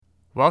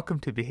Welcome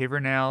to Behavior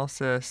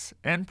Analysis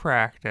and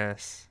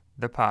Practice,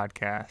 the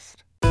podcast.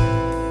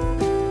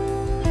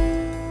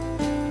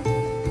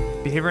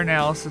 Behavior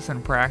Analysis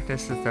and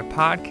Practice is the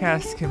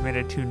podcast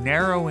committed to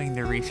narrowing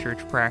the research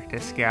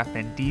practice gap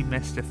and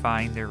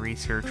demystifying the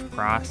research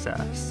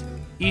process.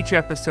 Each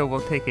episode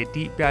will take a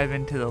deep dive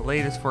into the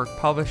latest work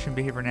published in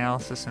Behavior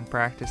Analysis and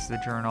Practice, the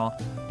journal,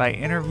 by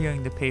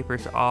interviewing the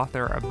paper's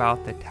author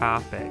about the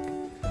topic.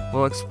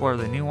 We'll explore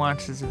the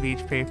nuances of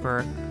each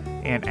paper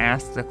and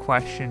ask the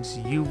questions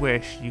you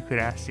wish you could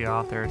ask the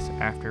authors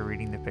after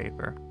reading the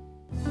paper.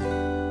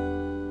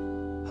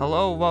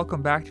 Hello,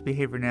 welcome back to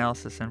Behavior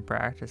Analysis and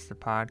Practice, the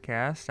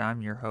podcast.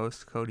 I'm your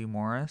host, Cody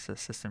Morris,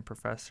 Assistant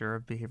Professor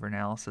of Behavior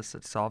Analysis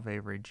at Salve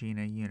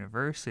Regina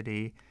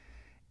University.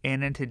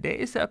 And in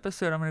today's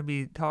episode, I'm going to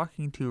be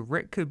talking to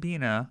Rick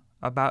Kubina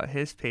about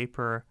his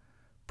paper,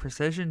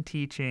 Precision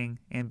Teaching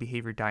and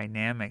Behavior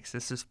Dynamics.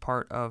 This is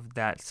part of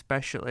that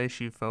special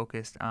issue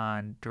focused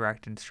on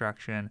direct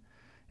instruction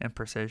and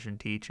precision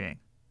teaching.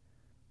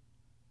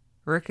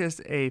 Rick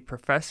is a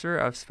professor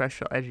of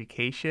special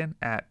education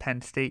at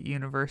Penn State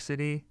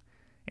University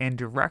and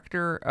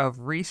director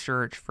of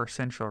research for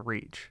Central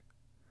Reach.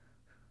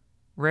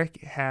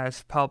 Rick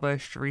has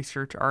published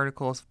research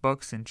articles,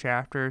 books, and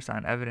chapters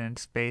on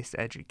evidence-based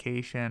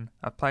education,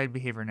 applied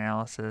behavior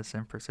analysis,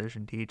 and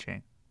precision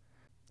teaching.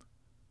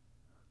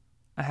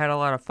 I had a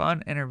lot of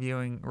fun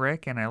interviewing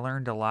Rick, and I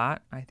learned a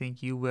lot. I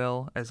think you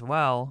will as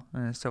well.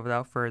 And so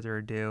without further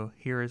ado,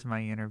 here is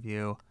my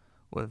interview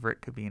with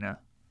Rick Kubina.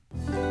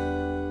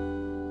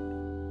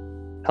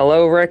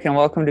 Hello, Rick, and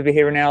welcome to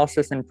Behavior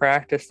Analysis and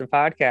Practice, the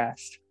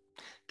podcast.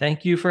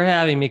 Thank you for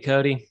having me,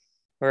 Cody.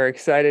 We're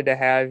excited to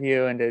have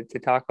you and to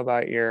talk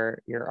about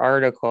your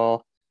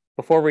article.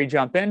 Before we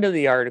jump into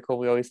the article,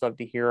 we always love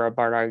to hear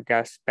about our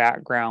guest's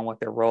background,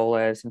 what their role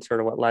is, and sort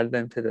of what led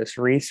them to this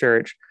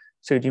research.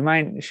 So do you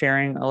mind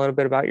sharing a little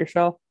bit about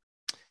yourself?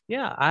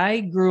 Yeah,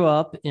 I grew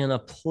up in a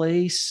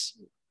place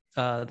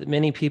that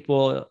many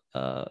people,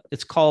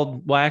 it's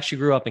called, well, I actually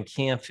grew up in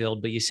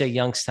Canfield, but you say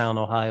Youngstown,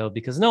 Ohio,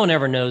 because no one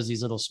ever knows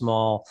these little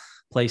small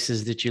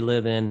places that you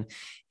live in.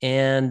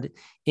 And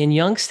in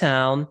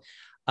Youngstown,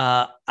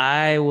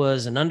 I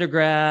was an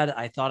undergrad.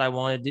 I thought I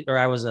wanted to, or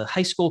I was a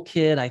high school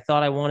kid. I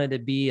thought I wanted to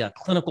be a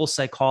clinical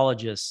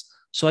psychologist.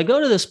 So I go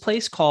to this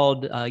place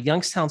called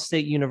Youngstown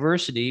State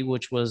University,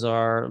 which was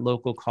our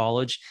local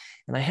college.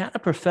 And I had a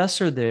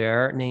professor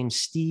there named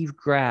Steve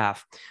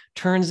Graff.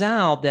 Turns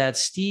out that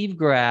Steve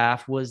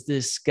Graff was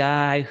this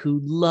guy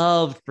who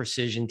loved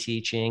precision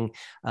teaching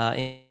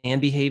and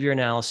behavior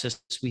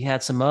analysis. We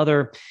had some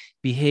other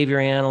behavior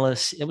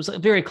analysts. It was a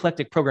very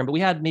eclectic program, but we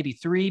had maybe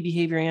 3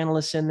 behavior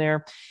analysts in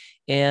there.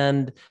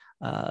 And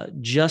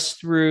just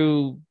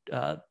through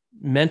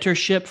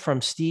mentorship from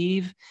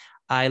Steve,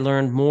 I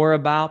learned more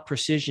about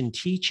precision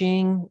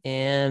teaching,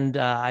 and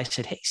I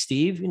said, "Hey,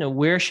 Steve,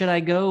 where should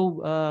I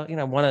go?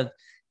 I want to,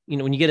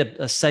 when you get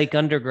a psych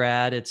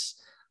undergrad, it's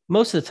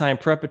most of the time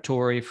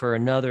preparatory for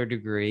another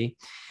degree."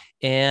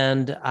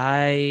 And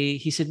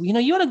he said, "Well,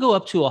 you ought to go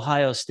up to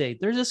Ohio State.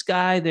 There's this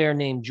guy there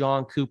named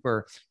John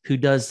Cooper who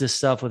does this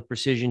stuff with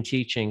precision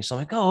teaching." So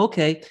I'm like, "Oh,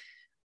 okay."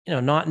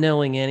 Not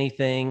knowing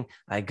anything,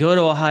 I go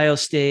to Ohio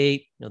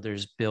State.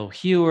 There's Bill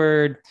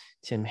Heward,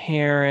 Tim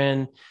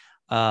Herron,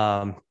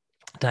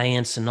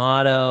 Diane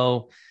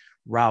Sonato,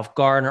 Ralph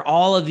Gardner,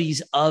 all of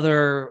these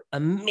other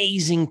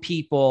amazing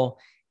people.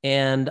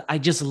 And I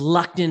just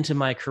lucked into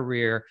my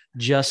career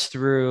just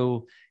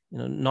through,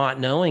 not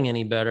knowing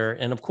any better.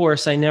 And of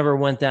course, I never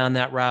went down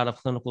that route of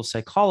clinical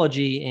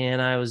psychology. And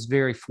I was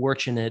very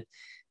fortunate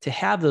to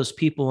have those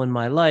people in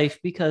my life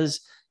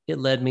because it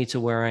led me to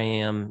where I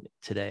am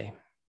today.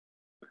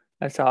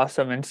 That's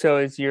awesome. And so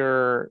is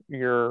your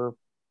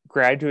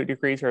graduate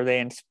degrees, are they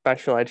in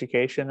special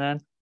education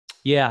then?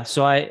 Yeah.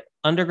 So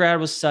undergrad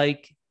was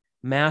psych,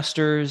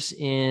 master's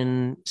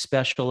in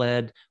special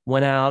ed,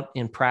 went out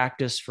in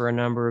practice for a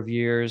number of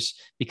years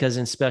because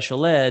in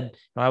special ed,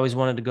 I always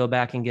wanted to go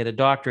back and get a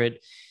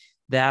doctorate.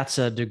 That's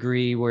a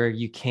degree where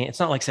it's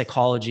not like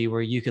psychology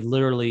where you could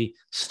literally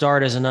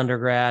start as an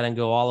undergrad and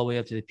go all the way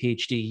up to the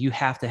PhD. You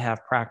have to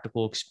have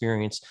practical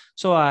experience.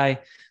 So I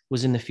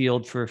was in the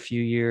field for a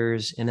few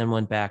years and then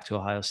went back to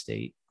Ohio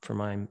State for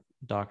my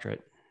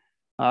doctorate.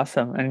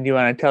 Awesome. And do you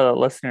want to tell the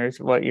listeners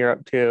what you're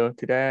up to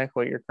today,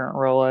 what your current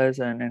role is,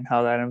 and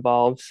how that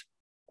involves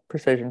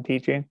precision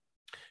teaching?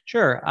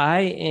 Sure. I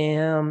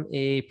am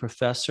a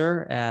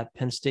professor at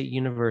Penn State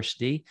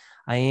University.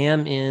 I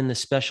am in the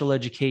special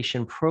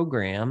education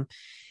program,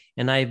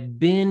 and I've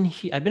been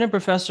a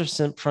professor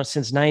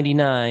since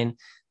 99,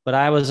 but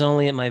I was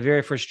only at my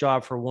very first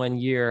job for 1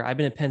 year. I've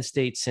been at Penn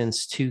State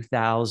since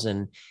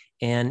 2000.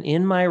 And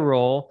in my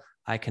role,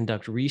 I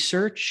conduct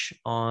research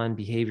on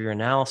behavior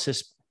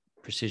analysis,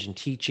 precision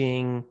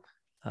teaching,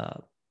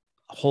 a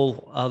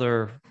whole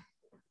other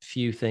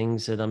few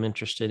things that I'm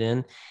interested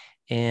in.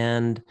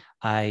 And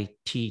I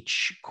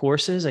teach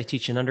courses. I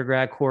teach an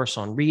undergrad course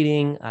on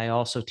reading. I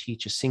also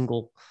teach a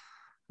single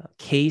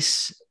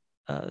case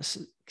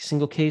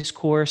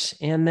course.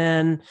 And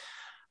then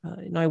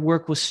I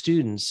work with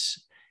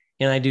students.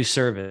 and I do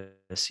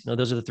service.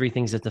 Those are the three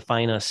things that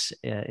define us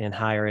in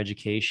higher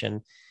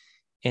education.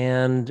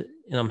 And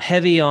I'm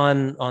heavy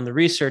on the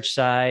research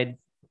side,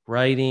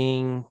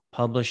 writing,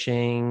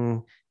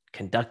 publishing,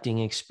 conducting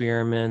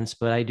experiments,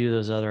 but I do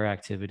those other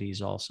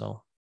activities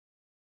also.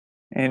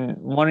 And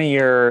one of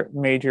your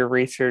major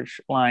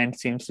research lines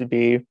seems to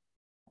be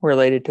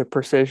related to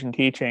precision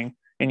teaching.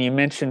 And you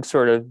mentioned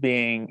sort of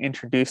being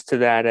introduced to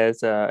that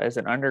as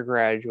an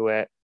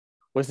undergraduate.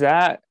 Was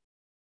that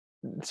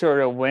sort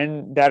of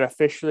when that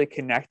officially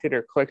connected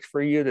or clicked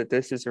for you that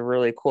this is a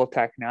really cool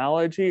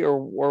technology,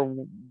 or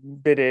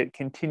did it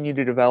continue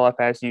to develop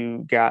as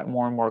you got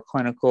more and more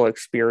clinical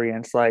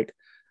experience? Like,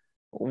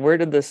 where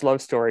did this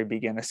love story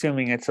begin,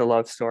 assuming it's a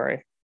love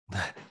story?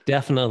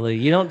 Definitely.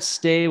 You don't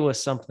stay with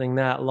something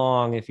that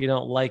long if you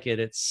don't like it.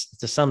 It's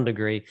to some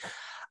degree.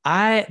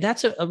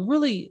 That's a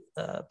really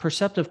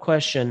perceptive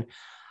question.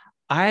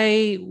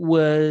 I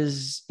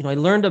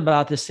learned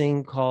about this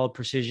thing called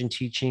precision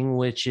teaching,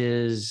 which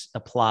is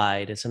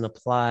applied. It's an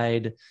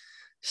applied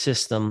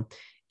system.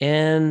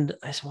 And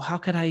I said, well, how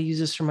could I use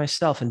this for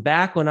myself? And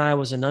back when I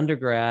was an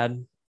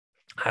undergrad,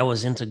 I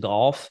was into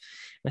golf.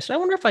 And I said, I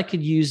wonder if I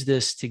could use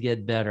this to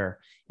get better.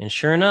 And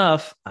sure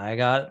enough, I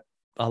got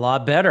a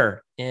lot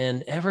better.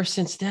 And ever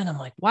since then, I'm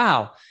like,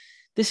 wow,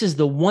 this is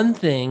the one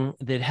thing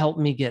that helped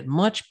me get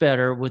much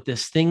better with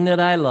this thing that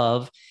I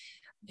love.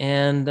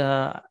 And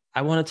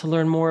I wanted to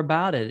learn more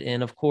about it.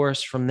 And of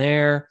course, from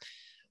there,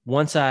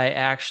 once I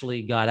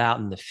actually got out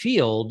in the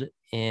field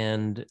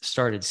and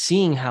started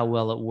seeing how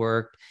well it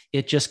worked,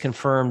 it just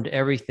confirmed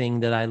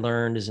everything that I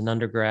learned as an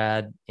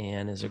undergrad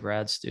and as a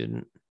grad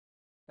student.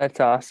 That's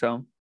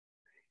awesome.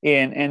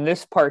 In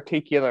this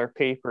particular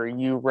paper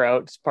you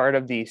wrote as part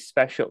of the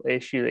special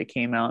issue that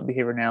came out in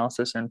Behavior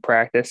Analysis and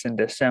Practice in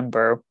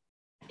December,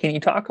 can you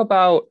talk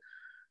about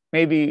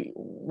maybe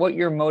what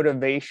your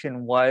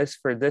motivation was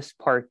for this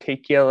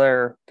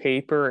particular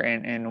paper,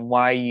 and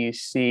why you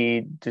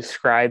see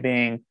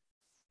describing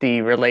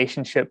the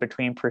relationship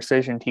between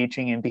precision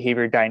teaching and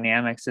behavior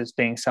dynamics as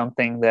being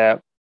something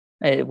that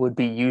it would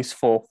be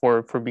useful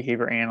for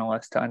behavior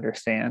analysts to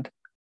understand?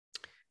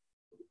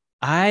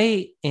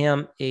 I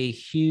am a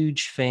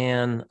huge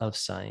fan of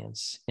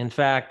science. In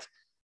fact,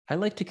 I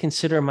like to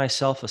consider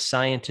myself a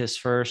scientist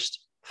first.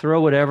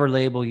 Throw whatever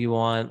label you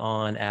want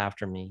on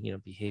after me,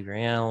 behavior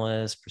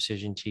analyst,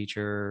 precision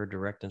teacher,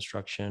 direct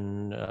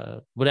instruction,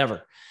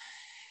 whatever.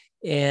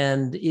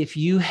 And if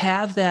you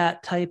have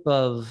that type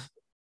of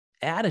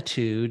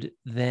attitude,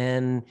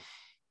 then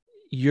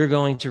you're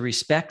going to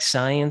respect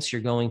science.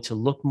 You're going to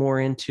look more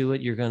into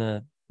it. You're going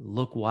to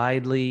look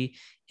widely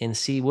and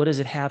see what does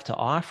it have to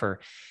offer.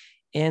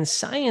 And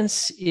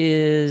science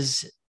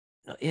it's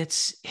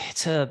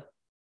a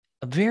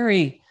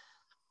very,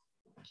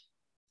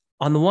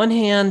 on the one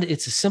hand,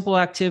 it's a simple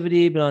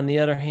activity, but on the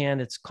other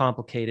hand, it's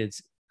complicated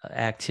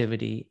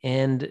activity.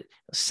 And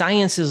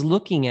science is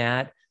looking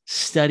at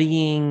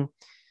studying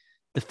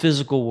the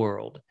physical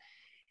world.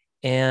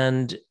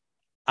 And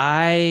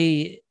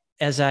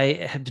as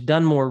I have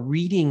done more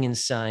reading in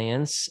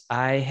science,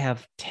 I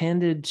have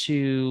tended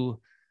to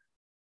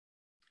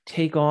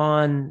take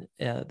on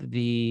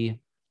the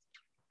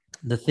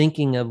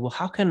thinking of, well,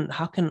 how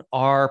can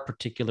our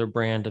particular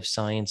brand of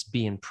science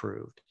be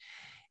improved?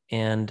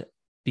 And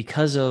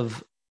because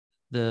of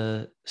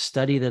the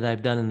study that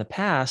I've done in the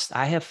past,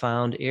 I have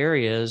found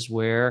areas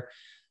where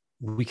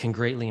we can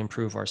greatly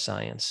improve our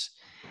science.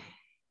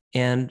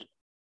 And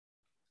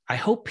I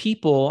hope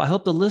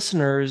the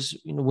listeners,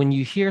 when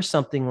you hear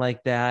something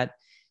like that,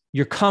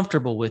 you're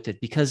comfortable with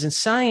it, because in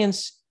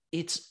science,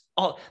 it's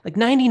all, like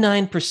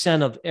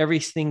 99% of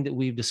everything that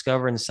we've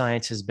discovered in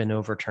science has been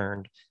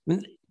overturned.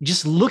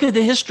 Just look at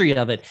the history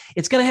of it.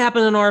 It's going to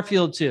happen in our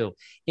field too.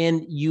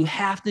 And you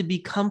have to be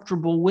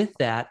comfortable with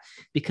that,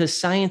 because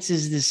science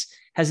has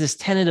this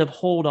tentative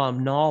hold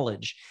on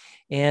knowledge.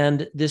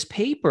 And this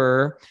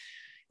paper,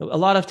 a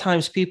lot of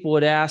times people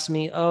would ask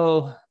me,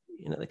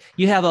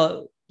 you have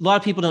a lot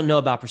of people don't know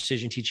about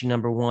precision teaching,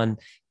 number one.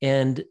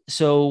 And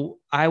so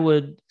I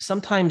would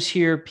sometimes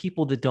hear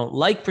people that don't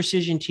like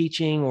precision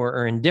teaching or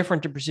are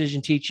indifferent to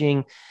precision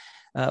teaching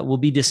will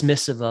be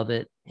dismissive of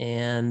it.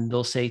 And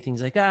they'll say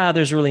things like,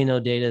 there's really no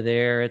data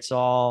there. It's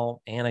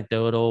all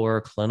anecdotal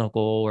or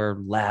clinical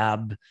or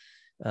lab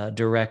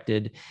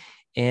directed.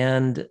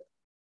 And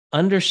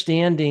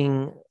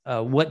understanding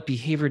what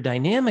behavior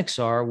dynamics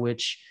are,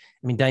 which,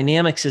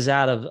 dynamics is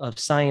out of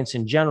science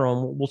in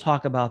general. And we'll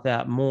talk about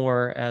that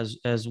more as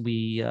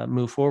we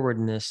move forward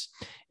in this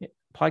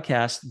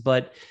podcast.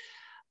 But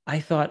I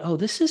thought,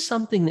 this is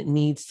something that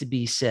needs to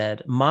be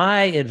said.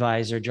 My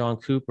advisor, John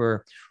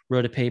Cooper,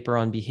 wrote a paper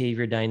on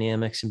behavior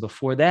dynamics. And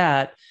before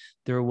that,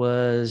 there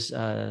was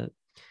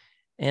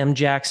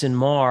Jack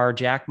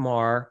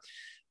Marr.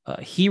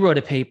 He wrote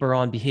a paper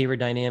on behavior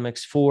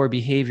dynamics for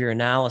behavior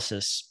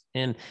analysis.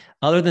 And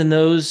other than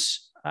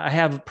those, I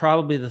have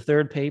probably the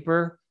third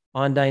paper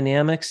on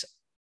dynamics.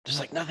 There's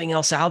like nothing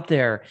else out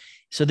there.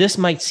 So this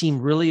might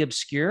seem really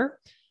obscure,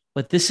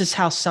 but this is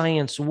how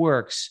science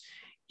works.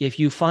 If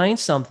you find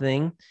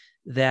something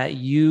that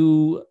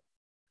you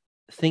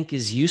think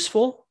is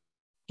useful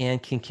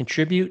and can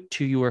contribute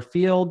to your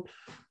field,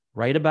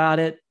 write about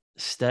it,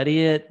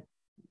 study it,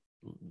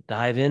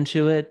 dive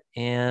into it,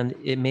 and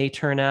it may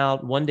turn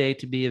out one day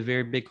to be a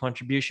very big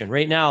contribution.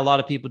 Right now, a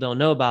lot of people don't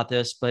know about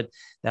this, but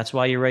that's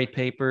why you write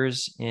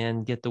papers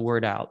and get the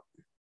word out.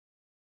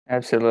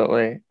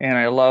 Absolutely. And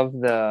I love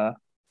the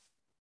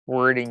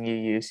wording you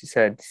use. You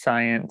said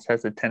science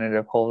has a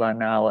tentative hold on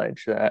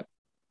knowledge that,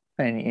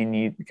 and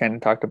you kind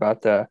of talked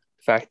about the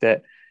fact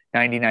that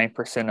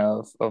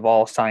 99% of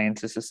all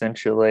science is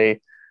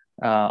essentially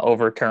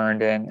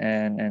overturned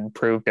and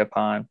proved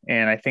upon.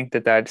 And I think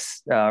that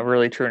that's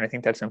really true. And I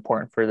think that's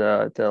important for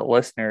the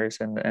listeners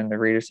and the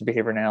readers of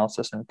behavior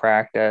analysis and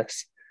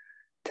practice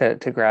to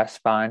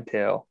grasp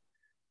onto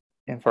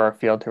and for our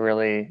field to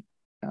really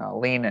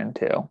lean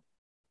into.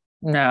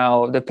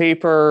 Now, the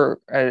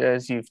paper,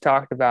 as you've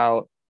talked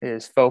about,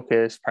 is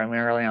focused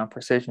primarily on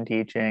precision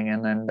teaching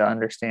and then the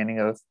understanding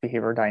of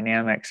behavior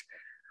dynamics.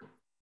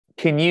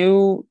 Can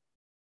you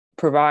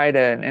provide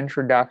an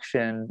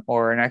introduction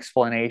or an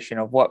explanation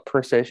of what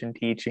precision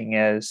teaching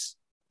is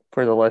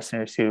for the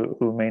listeners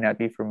who may not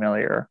be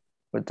familiar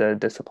with the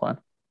discipline?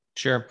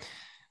 Sure.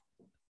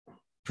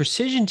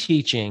 Precision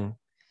teaching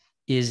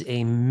is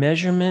a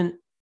measurement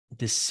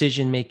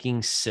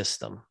decision-making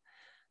system.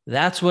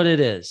 That's what it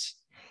is.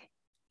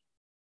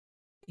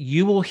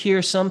 You will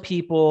hear some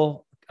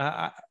people,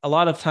 a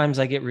lot of times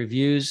I get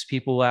reviews.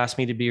 People will ask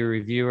me to be a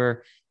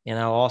reviewer, and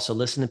I'll also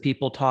listen to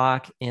people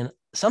talk. And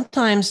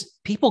sometimes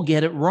people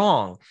get it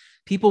wrong.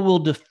 People will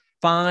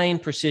define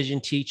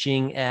precision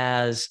teaching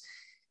as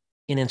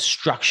an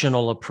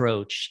instructional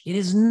approach. It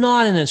is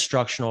not an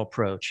instructional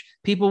approach.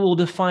 People will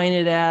define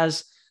it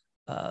as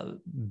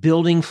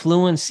building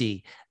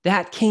fluency.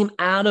 That came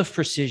out of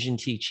precision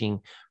teaching.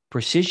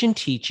 Precision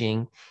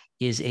teaching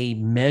is a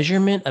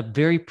measurement, a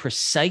very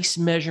precise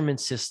measurement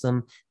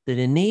system that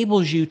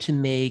enables you to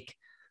make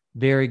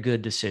very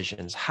good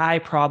decisions, high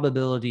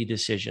probability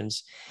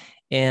decisions.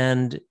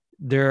 And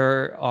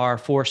there are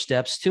 4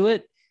 steps to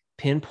it: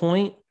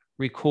 pinpoint,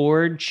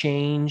 record,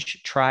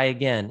 change, try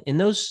again. And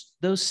those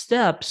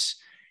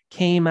steps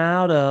came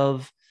out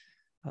of,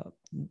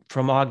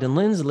 from Ogden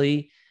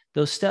Lindsley,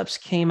 those steps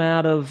came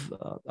out of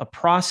a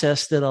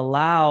process that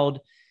allowed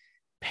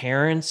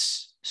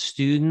parents,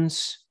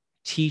 students,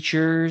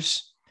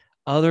 teachers,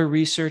 other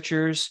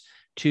researchers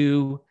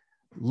to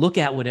look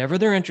at whatever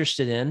they're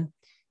interested in.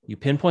 You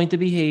pinpoint the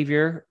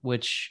behavior,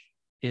 which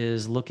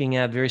is looking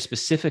at very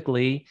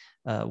specifically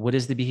what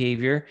is the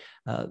behavior.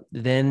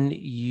 Then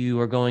you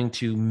are going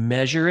to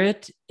measure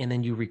it, and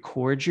then you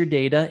record your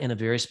data in a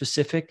very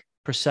specific,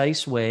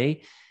 precise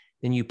way.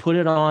 Then you put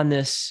it on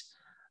this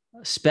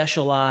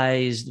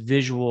specialized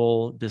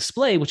visual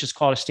display, which is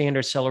called a standard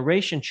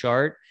acceleration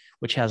chart,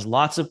 which has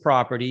lots of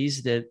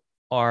properties that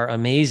are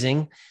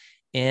amazing.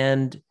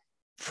 And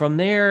from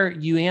there,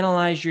 you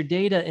analyze your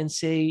data and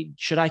say,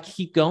 should I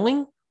keep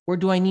going or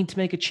do I need to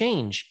make a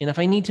change? And if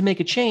I need to make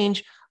a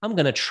change, I'm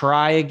going to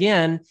try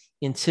again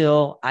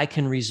until I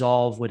can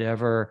resolve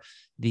whatever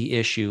the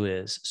issue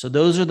is. So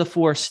those are the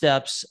 4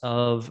 steps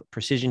of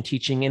precision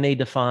teaching, and they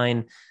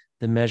define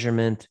the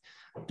measurement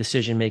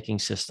decision-making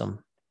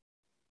system.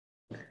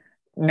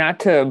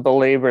 Not to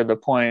belabor the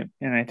point,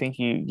 and I think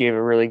you gave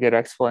a really good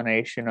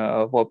explanation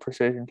of what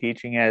precision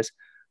teaching is,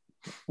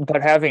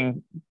 but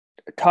having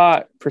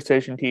taught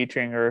precision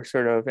teaching or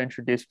sort of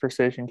introduced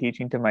precision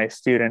teaching to my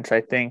students,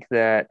 I think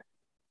that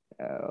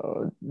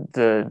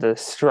the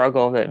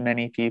struggle that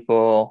many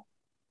people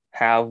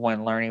have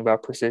when learning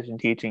about precision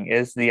teaching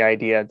is the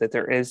idea that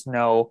there is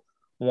no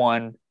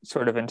one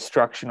sort of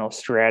instructional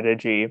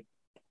strategy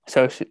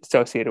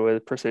associated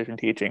with precision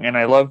teaching. And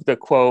I love the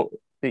quote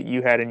that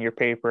you had in your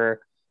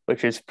paper,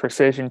 which is,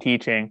 precision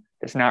teaching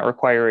does not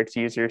require its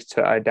users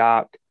to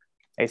adopt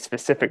a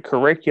specific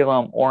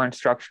curriculum or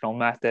instructional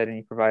method. And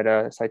you provide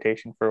a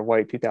citation for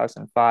White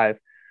 2005.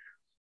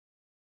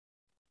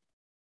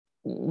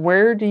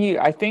 Where do you,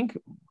 I think,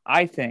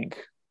 let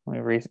me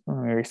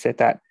restate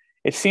that.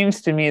 It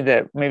seems to me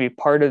that maybe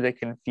part of the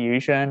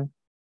confusion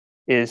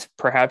is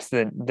perhaps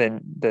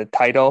the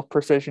title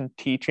precision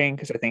teaching,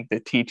 because I think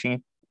the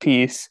teaching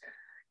piece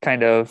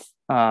kind of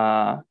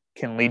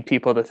can lead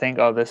people to think,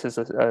 oh, this is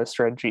a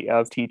strategy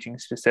of teaching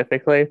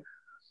specifically.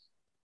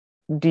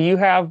 Do you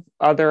have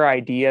other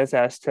ideas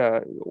as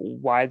to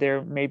why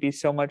there may be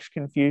so much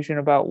confusion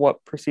about what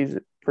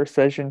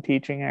precision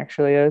teaching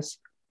actually is?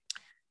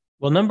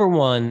 Well, number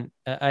one,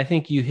 I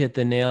think you hit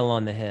the nail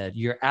on the head.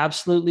 You're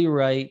absolutely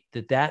right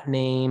that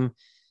name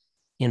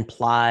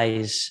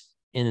implies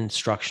an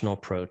instructional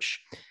approach.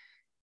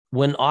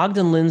 When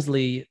Ogden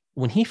Lindsley,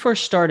 when he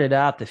first started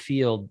out the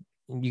field,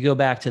 you go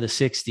back to the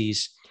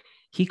 60s,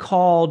 he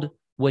called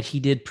what he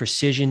did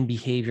precision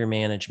behavior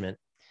management.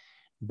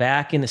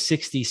 Back in the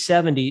 60s,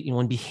 70s,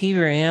 when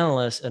behavior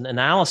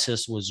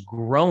analysis was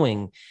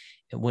growing,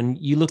 when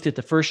you looked at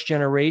the first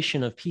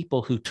generation of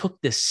people who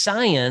took this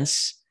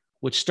science,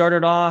 which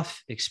started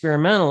off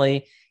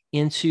experimentally,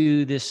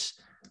 into this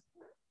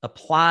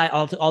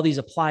all these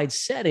applied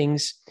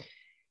settings,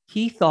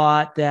 he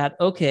thought that,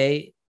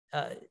 okay,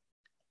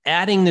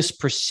 adding this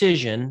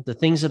precision, the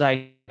things that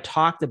I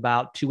talked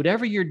about, to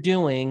whatever you're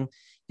doing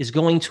is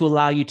going to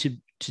allow you to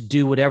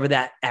do whatever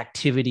that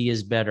activity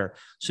is better.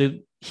 So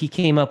he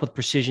came up with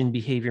precision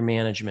behavior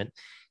management.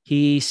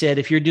 He said,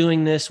 if you're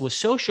doing this with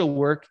social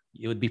work,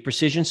 it would be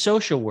precision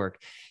social work.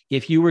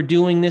 If you were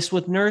doing this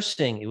with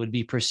nursing, it would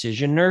be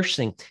precision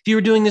nursing. If you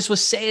were doing this with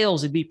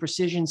sales, it'd be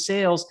precision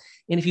sales.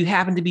 And if you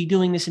happen to be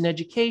doing this in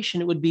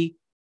education, it would be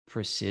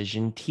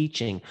precision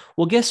teaching.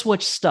 Well, guess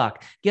what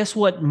stuck? Guess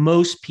what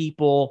most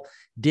people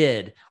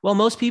did? Well,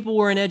 most people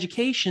were in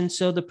education,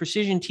 so the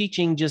precision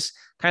teaching just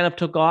kind of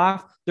took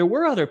off. There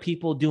were other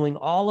people doing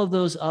all of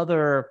those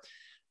other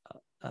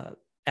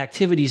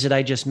activities that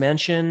I just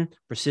mentioned,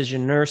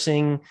 precision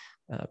nursing,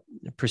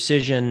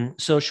 precision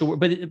social work,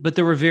 but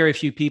there were very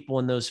few people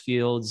in those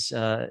fields,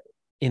 and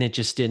it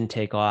just didn't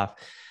take off.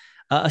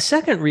 A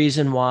second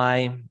reason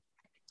why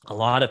a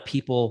lot of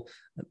people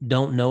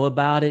don't know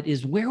about it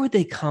is where would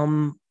they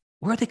come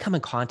in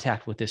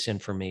contact with this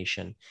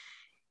information?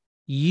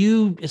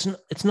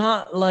 It's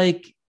not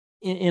like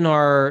in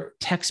our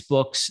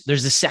textbooks,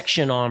 there's a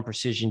section on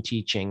precision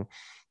teaching.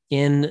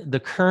 In the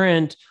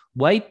current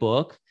white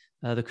book,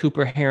 the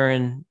Cooper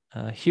Heron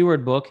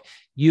Heward book,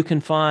 you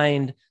can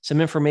find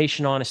some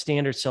information on a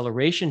standard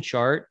acceleration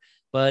chart,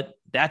 but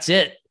that's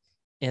it.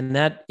 And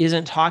that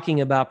isn't talking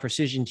about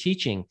precision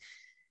teaching.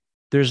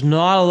 There's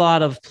not a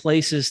lot of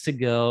places to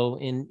go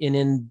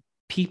in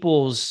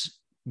people's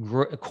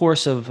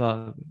course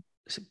of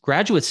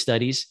graduate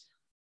studies.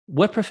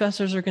 What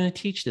professors are going to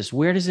teach this?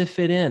 Where does it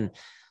fit in?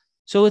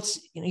 So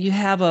you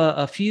have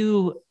a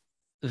few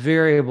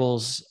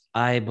variables,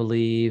 I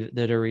believe,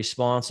 that are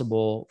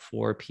responsible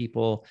for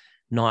people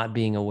not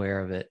being aware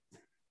of it.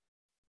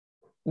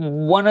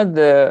 One of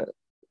the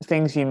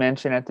things you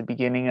mentioned at the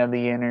beginning of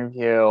the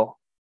interview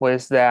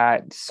was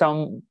that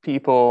some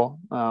people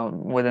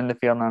within the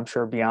field, and I'm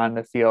sure beyond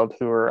the field,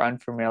 who are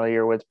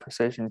unfamiliar with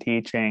precision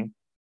teaching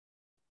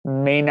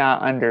may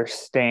not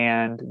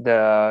understand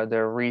the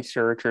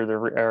research or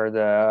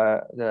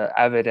the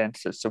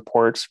evidence that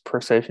supports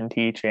precision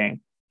teaching.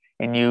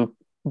 And you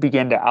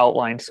begin to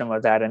outline some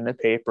of that in the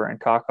paper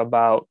and talk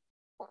about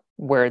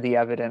where the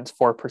evidence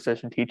for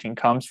precision teaching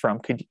comes from.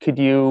 Could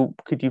you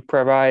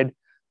provide a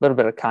little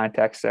bit of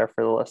context there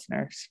for the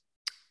listeners?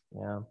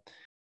 Yeah.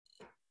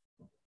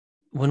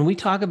 When we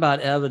talk about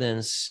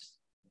evidence,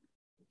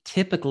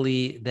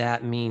 typically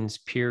that means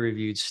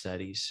peer-reviewed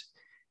studies.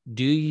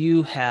 Do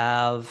you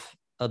have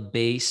a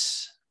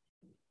base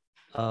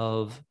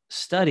of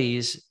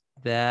studies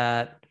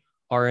that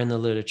are in the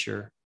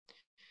literature?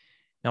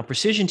 Now,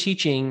 precision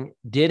teaching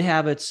did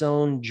have its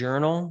own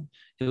journal.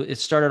 It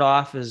started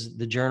off as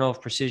the Journal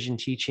of Precision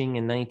Teaching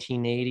in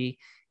 1980,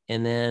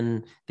 and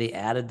then they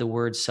added the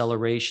word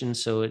acceleration,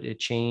 so it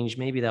changed.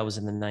 Maybe that was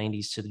in the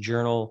 90s, to the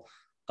Journal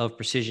of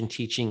Precision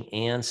Teaching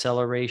and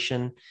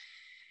Acceleration.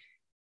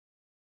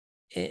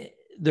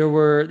 There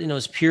were, it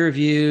was peer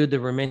reviewed.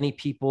 There were many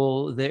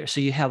people there. So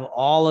you have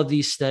all of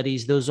these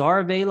studies. Those are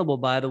available,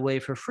 by the way,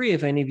 for free.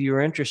 If any of you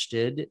are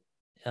interested,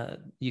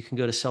 you can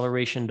go to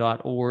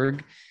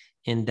acceleration.org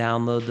and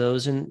download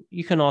those. And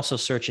you can also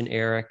search in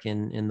ERIC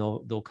and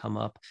they'll come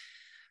up.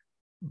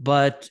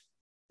 But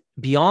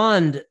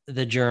beyond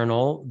the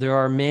journal, there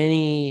are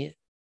many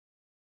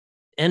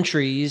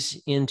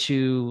entries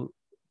into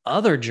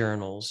other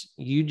journals.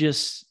 You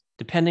just,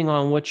 depending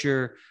on what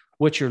you're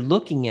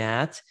looking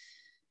at,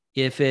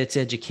 if it's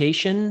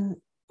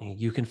education,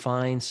 you can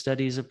find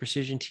studies of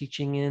precision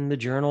teaching in the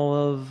Journal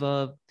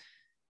of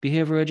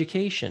Behavioral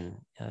Education,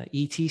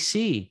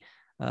 ETC,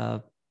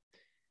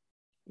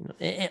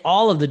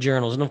 all of the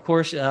journals. And of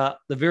course, the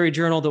very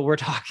journal that we're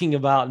talking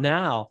about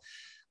now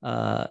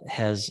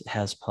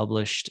has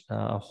published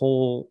a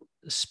whole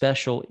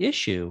special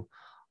issue.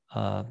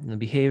 The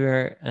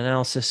Behavior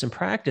Analysis and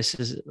Practice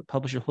has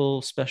published a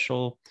whole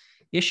special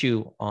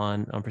issue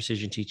on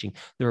precision teaching.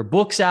 There are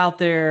books out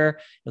there.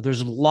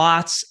 There's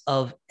lots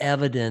of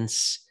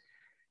evidence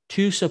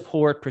to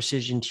support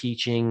precision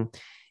teaching.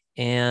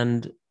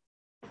 And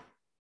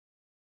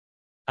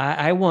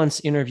I once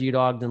interviewed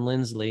Ogden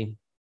Lindsley,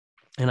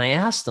 and I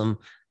asked him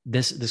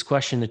this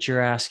question that you're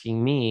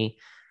asking me.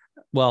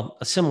 Well,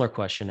 a similar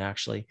question,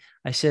 actually.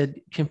 I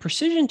said, can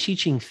precision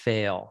teaching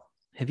fail?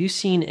 Have you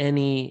seen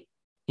any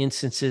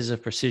instances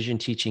of precision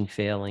teaching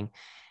failing?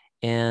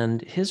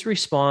 And his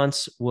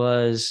response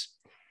was,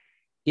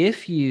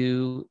 if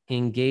you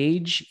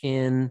engage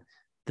in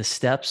the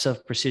steps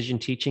of precision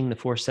teaching, the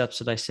 4 steps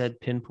that I said,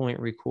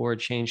 pinpoint, record,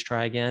 change,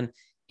 try again,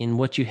 and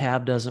what you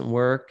have doesn't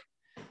work,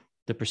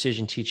 the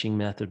precision teaching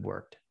method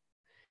worked.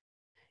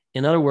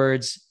 In other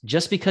words,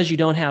 just because you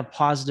don't have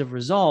positive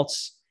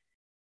results,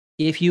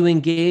 if you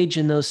engage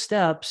in those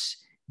steps,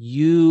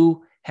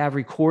 you have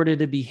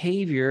recorded a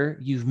behavior,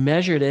 you've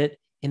measured it,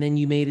 and then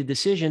you made a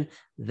decision.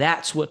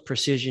 That's what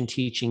precision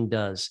teaching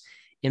does.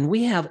 And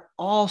we have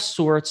all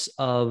sorts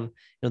of,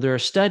 there are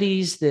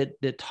studies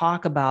that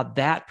talk about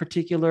that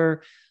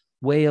particular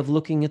way of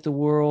looking at the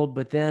world,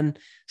 but then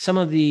some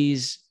of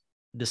these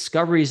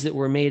discoveries that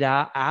were made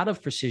out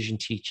of precision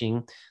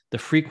teaching, the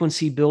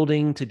frequency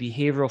building to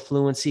behavioral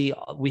fluency.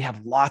 We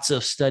have lots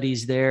of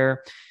studies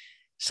there.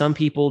 Some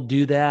people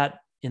do that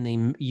and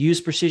they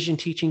use precision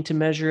teaching to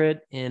measure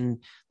it.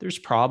 And there's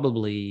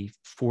probably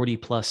 40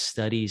 plus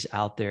studies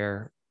out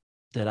there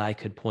that I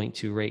could point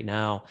to right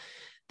now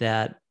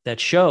that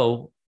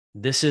show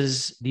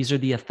these are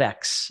the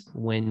effects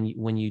when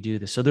you do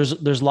this. So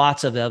there's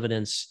lots of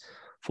evidence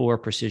for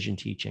precision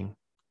teaching.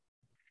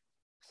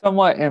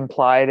 Somewhat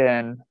implied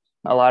in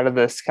a lot of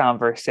this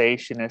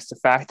conversation is the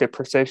fact that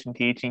precision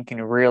teaching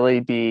can really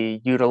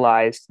be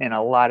utilized in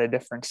a lot of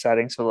different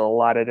settings with a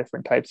lot of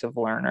different types of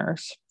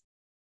learners.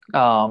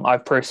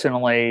 I've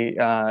personally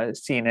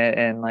seen it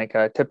in like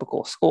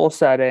typical school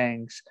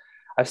settings.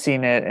 I've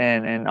seen it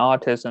in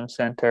autism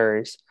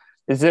centers.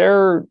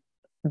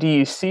 Do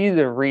you see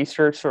the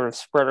research sort of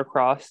spread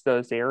across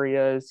those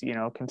areas,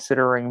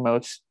 considering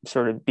most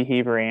sort of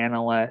behavior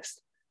analysts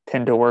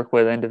tend to work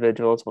with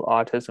individuals with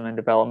autism and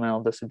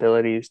developmental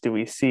disabilities? Do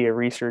we see a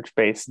research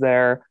base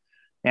there?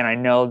 And I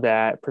know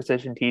that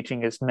precision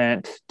teaching is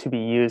meant to be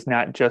used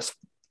not just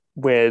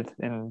with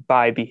and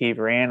by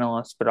behavior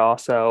analysts, but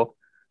also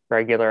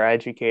regular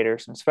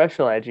educators and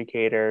special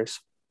educators.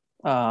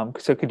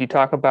 So could you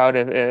talk about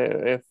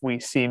if we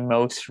see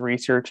most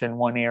research in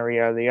one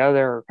area or the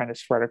other, or kind of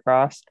spread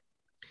across?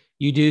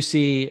 You do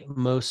see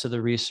most of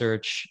the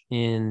research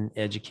in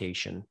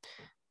education.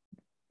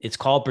 It's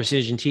called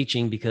precision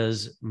teaching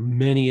because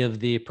many of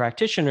the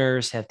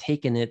practitioners have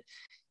taken it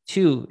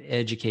to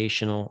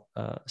educational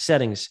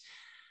settings,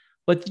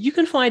 but you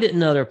can find it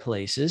in other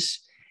places.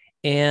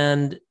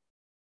 And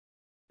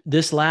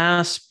this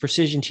last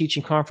precision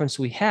teaching conference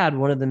we had,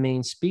 one of the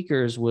main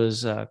speakers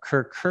was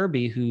Kirk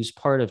Kirby, who's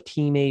part of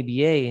Team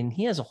ABA, and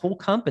he has a whole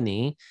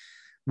company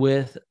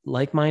with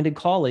like-minded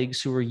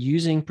colleagues who are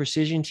using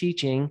precision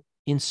teaching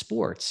in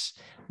sports,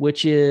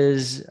 which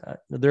is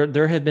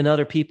there have been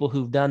other people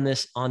who've done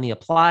this on the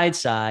applied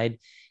side,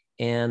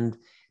 and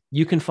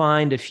you can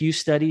find a few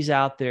studies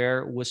out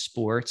there with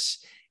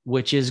sports,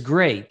 which is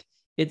great.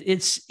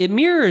 It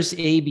mirrors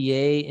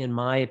ABA, in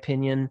my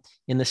opinion,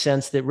 in the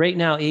sense that right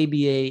now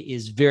ABA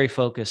is very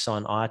focused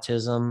on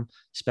autism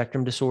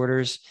spectrum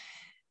disorders,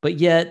 but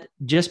yet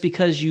just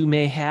because you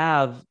may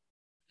have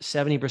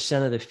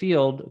 70% of the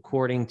field,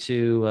 according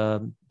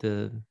to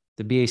the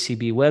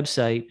BACB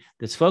website,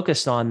 that's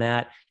focused on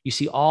that, you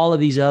see all of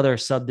these other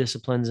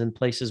subdisciplines and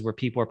places where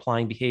people are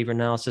applying behavior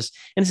analysis.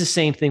 And it's the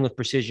same thing with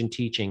precision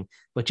teaching.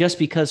 But just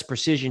because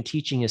precision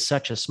teaching is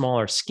such a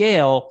smaller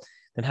scale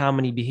than how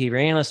many behavior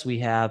analysts we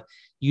have,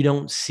 you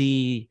don't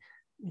see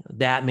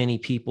that many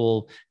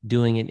people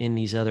doing it in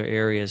these other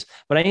areas.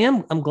 But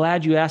I'm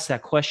glad you asked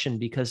that question,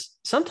 because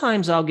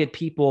sometimes I'll get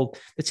people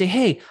that say,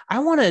 hey, I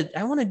want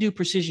to do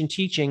precision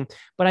teaching,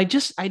 but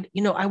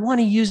I want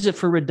to use it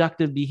for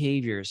reductive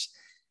behaviors.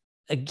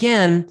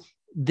 Again,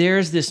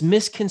 there's this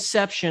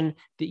misconception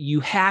that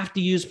you have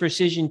to use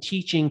precision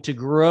teaching to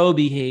grow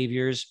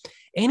behaviors.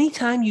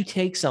 Anytime you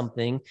take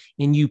something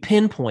and you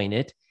pinpoint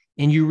it,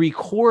 and you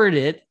record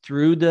it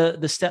through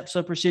the steps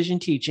of precision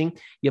teaching,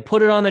 you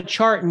put it on a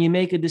chart and you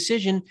make a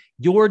decision,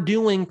 you're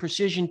doing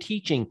precision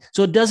teaching.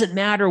 So it doesn't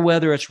matter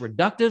whether it's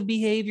reductive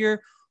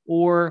behavior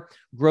or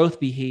growth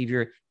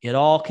behavior, it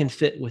all can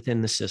fit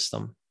within the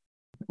system.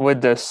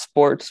 With the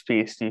sports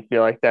piece, do you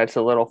feel like that's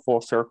a little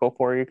full circle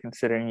for you,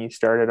 considering you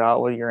started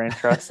out with your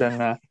interest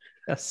in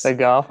Yes. the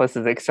golf? Was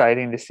it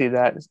exciting to see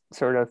that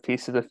sort of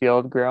piece of the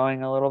field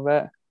growing a little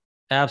bit?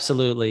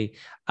 Absolutely.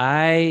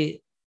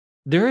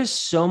 There is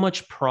so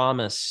much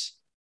promise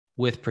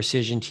with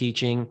precision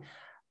teaching.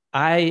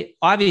 I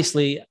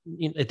obviously,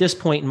 at this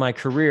point in my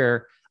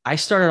career, I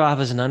started off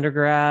as an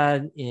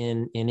undergrad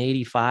in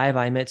 85.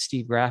 I met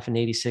Steve Graff in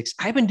 86.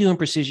 I've been doing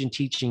precision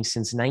teaching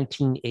since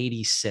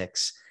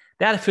 1986.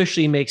 That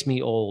officially makes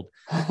me old,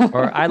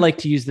 or I like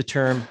to use the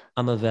term,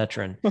 I'm a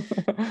veteran.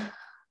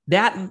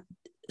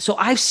 So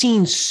I've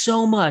seen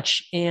so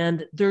much,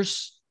 and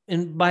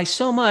by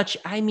so much,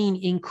 I mean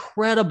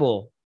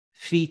incredible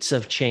feats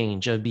of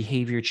change, of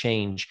behavior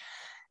change.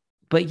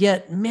 But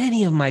yet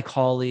many of my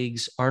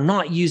colleagues are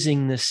not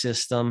using this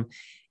system.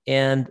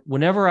 And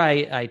whenever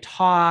I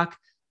talk,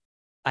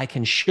 I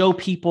can show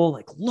people,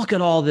 like, look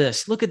at all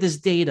this, look at this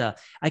data.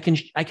 I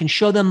can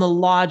show them the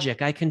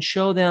logic. I can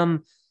show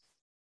them,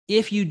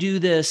 if you do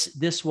this,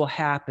 this will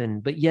happen.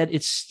 But yet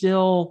it's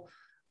still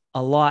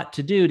a lot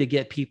to do to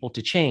get people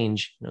to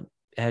change.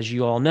 As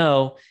you all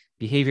know,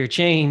 behavior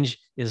change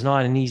is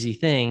not an easy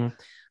thing,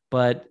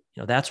 but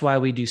that's why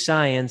we do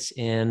science.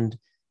 And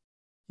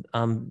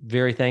I'm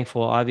very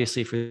thankful,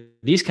 obviously, for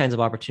these kinds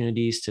of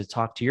opportunities to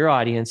talk to your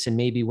audience. And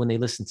maybe when they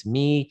listen to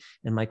me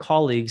and my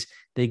colleagues,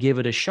 they give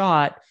it a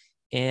shot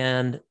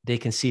and they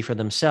can see for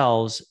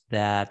themselves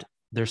that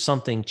there's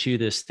something to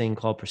this thing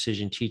called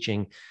precision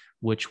teaching,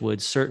 which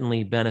would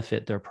certainly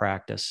benefit their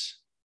practice.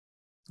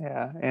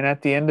 Yeah. And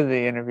at the end of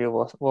the interview,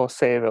 we'll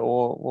save it.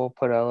 We'll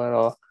put a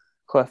little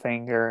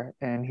cliffhanger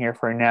in here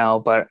for now,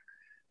 but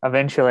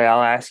eventually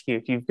I'll ask you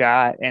if you've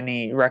got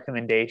any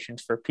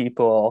recommendations for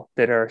people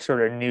that are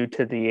sort of new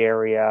to the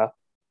area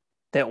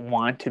that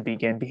want to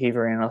begin,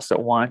 behavior analysts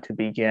that want to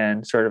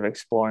begin sort of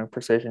exploring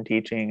precision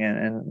teaching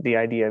and the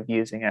idea of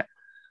using it.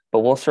 But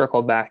we'll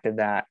circle back to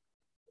that.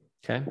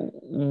 Okay.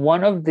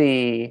 One of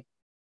the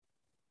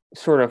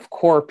sort of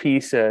core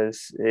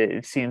pieces,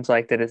 it seems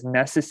like, that is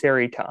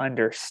necessary to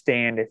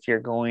understand if you're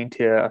going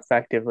to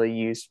effectively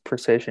use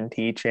precision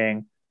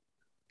teaching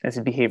as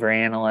a behavior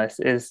analyst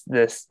is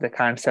the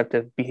concept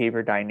of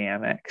behavior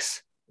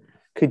dynamics.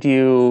 Could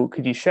you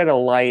shed a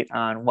light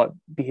on what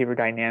behavior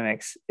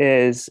dynamics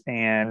is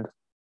and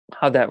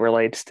how that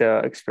relates to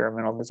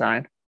experimental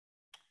design?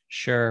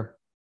 Sure.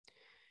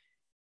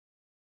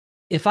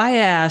 If I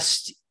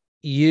asked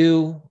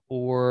you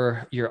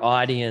or your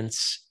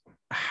audience,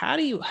 how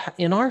do you,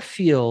 in our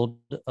field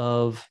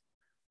of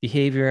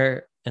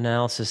behavior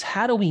analysis,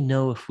 how do we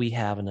know if we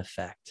have an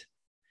effect?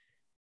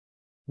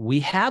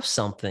 We have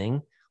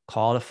something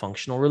called a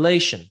functional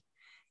relation.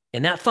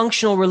 And that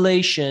functional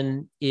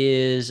relation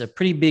is a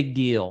pretty big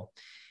deal.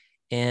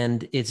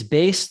 And it's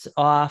based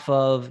off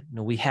of,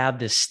 we have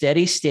this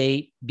steady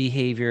state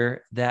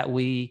behavior that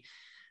we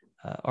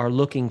are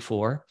looking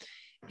for.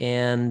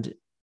 And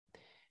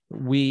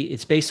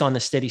it's based on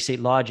the steady state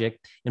logic.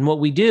 And what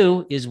we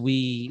do is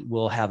we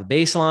will have a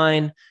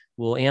baseline,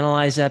 we'll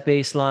analyze that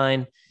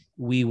baseline,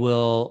 we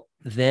will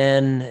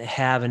then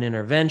have an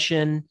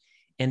intervention.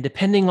 And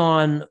depending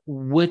on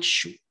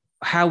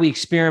how we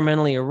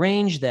experimentally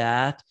arrange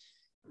that,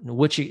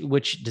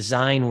 which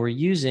design we're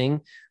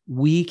using,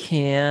 we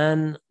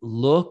can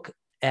look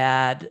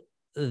at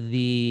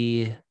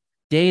the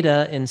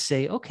data and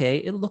say, okay,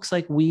 it looks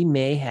like we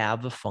may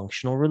have a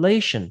functional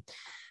relation.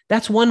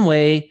 That's one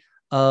way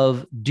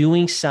of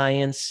doing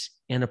science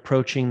and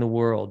approaching the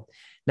world.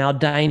 Now,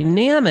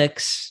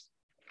 dynamics,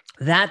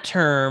 that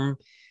term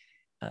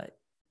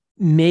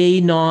may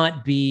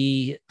not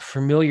be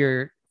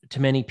familiar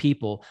to many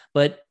people,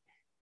 but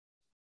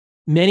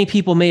many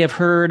people may have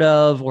heard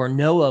of or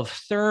know of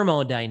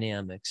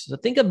thermodynamics. So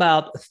think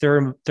about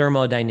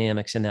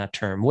thermodynamics in that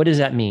term. What does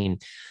that mean?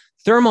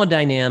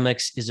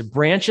 Thermodynamics is a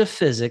branch of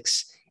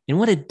physics, and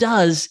what it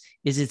does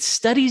is it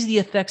studies the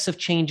effects of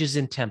changes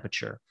in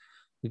temperature.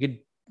 We could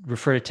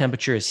refer to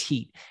temperature as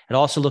heat. It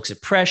also looks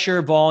at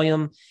pressure,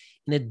 volume,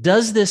 and it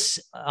does this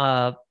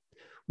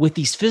with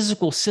these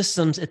physical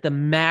systems at the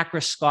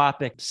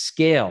macroscopic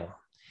scale.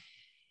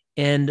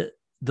 And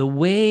the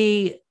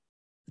way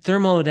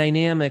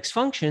thermodynamics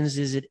functions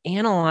is it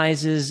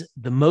analyzes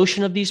the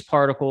motion of these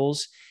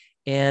particles,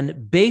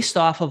 and based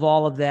off of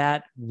all of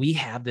that, we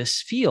have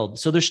this field.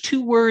 So there's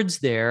two words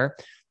there.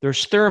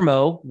 There's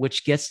thermo,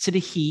 which gets to the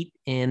heat,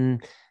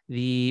 and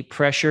the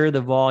pressure,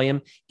 the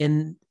volume,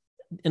 and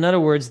in other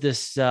words,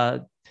 these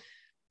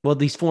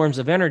forms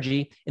of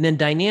energy, and then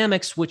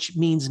dynamics, which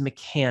means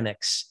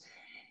mechanics.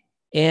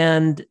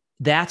 And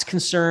that's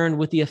concerned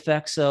with the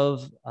effects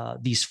of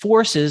these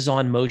forces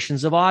on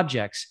motions of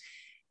objects.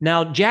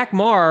 Now, Jack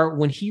Maar,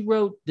 when he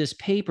wrote this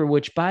paper,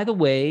 which, by the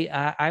way,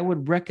 I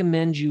would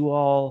recommend you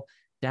all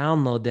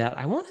download that.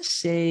 I want to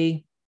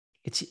say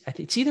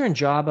it's either in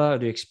Java or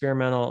the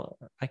experimental.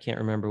 I can't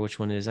remember which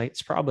one it is.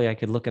 It's probably, I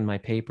could look in my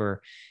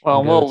paper.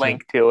 Well, we'll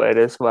link to it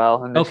as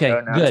well in the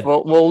show notes. Good.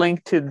 We'll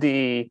link to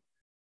the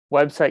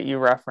website you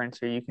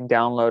referenced, or you can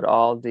download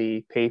all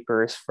the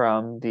papers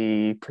from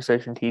the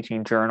Precision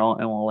Teaching Journal,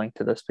 and we'll link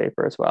to this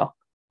paper as well.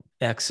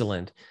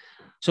 Excellent.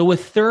 So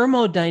with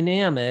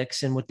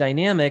thermodynamics and with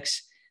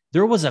dynamics,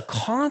 there was a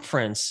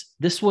conference.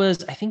 This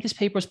was, I think his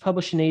paper was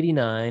published in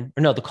 89.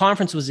 Or no, the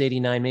conference was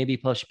 89, maybe he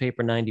published a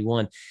paper in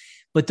 91.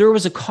 But there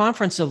was a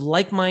conference of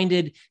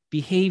like-minded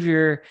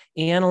behavior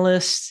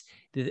analysts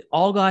that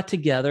all got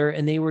together,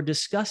 and they were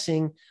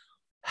discussing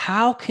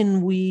how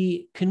can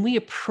we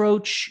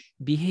approach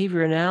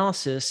behavior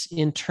analysis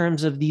in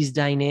terms of these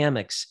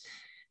dynamics,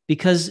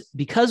 because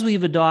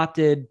we've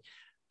adopted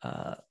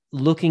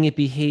looking at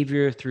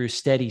behavior through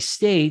steady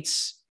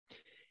states.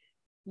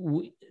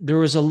 There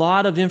was a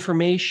lot of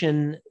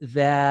information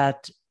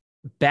that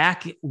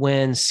back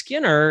when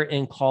Skinner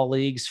and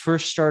colleagues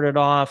first started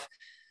off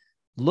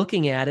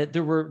looking at it,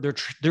 there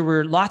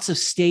were lots of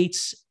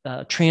states,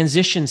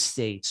 transition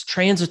states,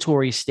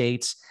 transitory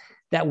states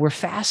that were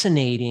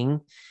fascinating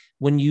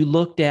when you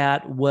looked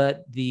at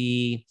what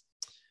the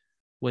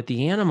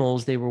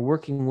animals they were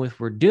working with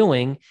were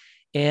doing.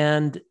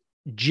 And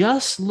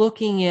just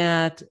looking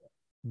at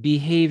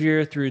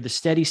behavior through the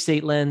steady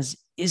state lens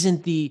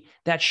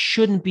that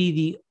shouldn't be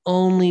the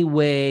only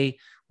way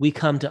we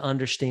come to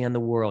understand the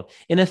world.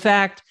 And in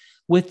fact,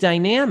 with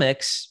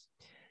dynamics,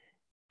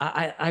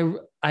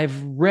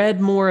 I've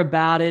read more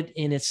about it,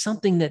 and it's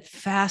something that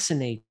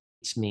fascinates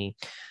me.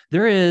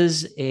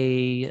 There's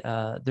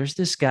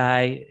this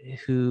guy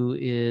who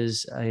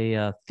is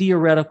a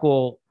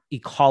theoretical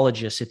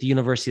ecologist at the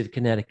University of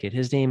Connecticut.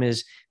 His name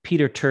is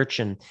Peter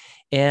Turchin,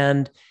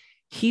 and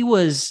he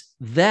was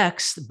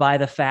vexed by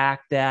the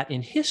fact that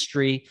in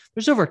history,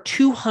 there's over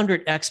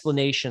 200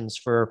 explanations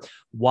for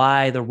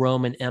why the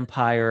Roman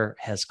Empire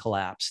has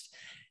collapsed.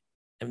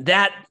 And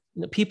that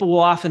people will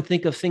often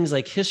think of things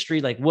like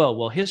history, like,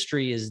 well,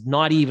 history is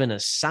not even a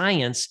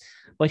science.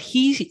 But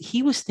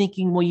he was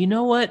thinking, well, you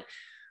know what?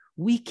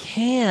 We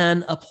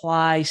can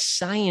apply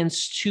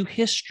science to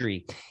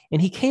history.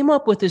 And he came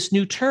up with this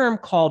new term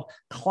called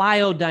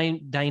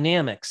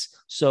cliodynamics.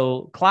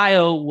 So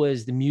Clio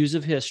was the muse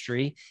of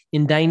history,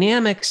 and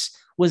dynamics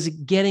was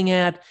getting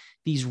at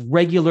these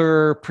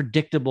regular,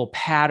 predictable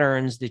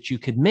patterns that you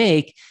could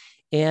make.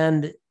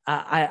 And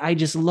I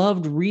just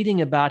loved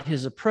reading about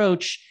his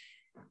approach,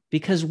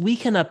 because we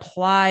can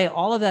apply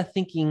all of that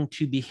thinking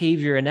to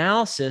behavior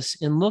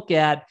analysis and look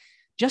at,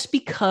 just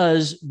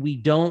because we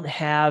don't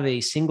have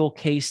a single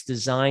case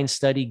design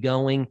study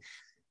going,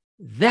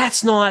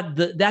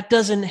 that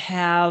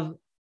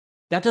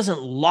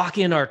doesn't lock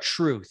in our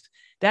truth.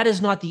 That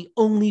is not the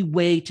only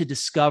way to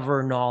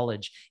discover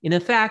knowledge. And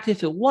in fact, if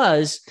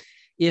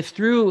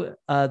through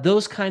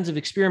those kinds of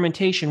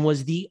experimentation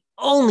was the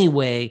only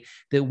way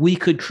that we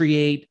could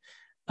create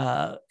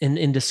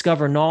and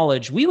discover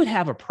knowledge, we would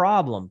have a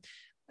problem.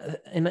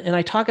 And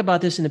I talk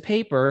about this in the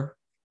paper.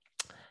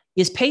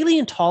 Is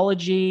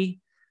paleontology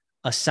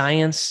a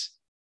science?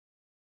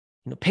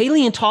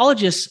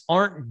 Paleontologists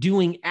aren't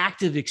doing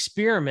active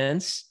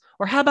experiments.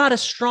 Or how about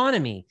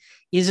astronomy?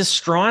 Is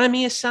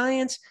astronomy a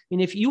science?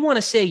 If you want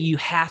to say you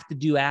have to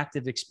do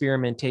active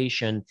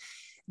experimentation,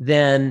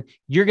 then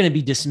you're going to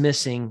be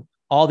dismissing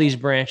all these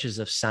branches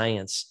of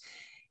science.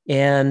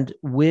 And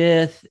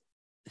with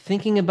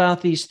thinking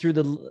about these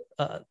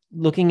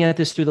looking at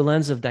this through the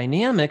lens of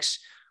dynamics,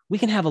 we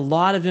can have a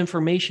lot of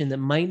information that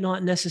might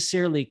not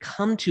necessarily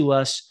come to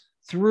us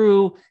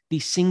through the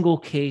single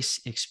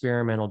case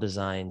experimental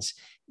designs.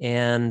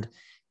 And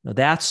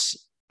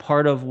that's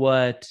part of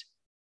what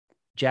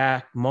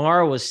Jack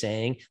Maar was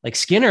saying. Like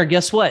Skinner,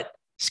 guess what?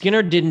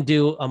 Skinner didn't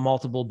do a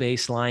multiple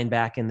baseline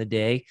back in the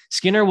day.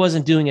 Skinner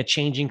wasn't doing a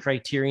changing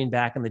criterion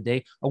back in the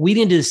day. We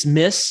didn't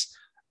dismiss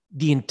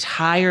the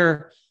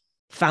entire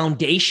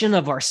foundation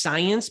of our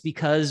science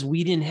because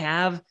we didn't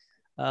have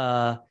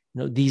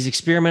these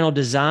experimental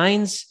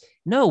designs.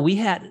 No,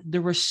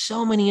 there were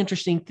so many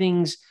interesting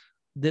things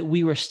that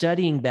we were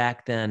studying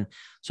back then.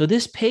 So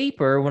this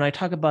paper, when I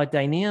talk about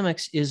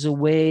dynamics, is a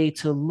way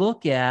to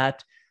look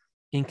at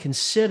and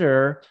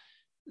consider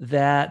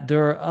that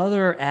there are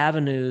other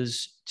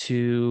avenues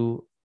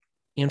to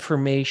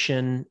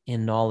information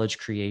and knowledge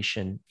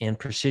creation, and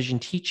precision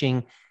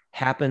teaching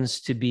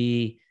happens to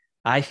be,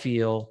 I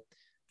feel,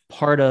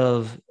 part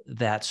of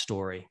that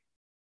story.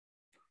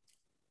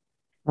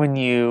 When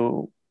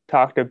you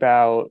talked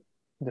about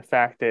the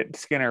fact that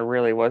Skinner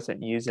really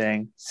wasn't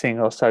using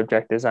single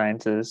subject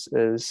designs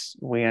as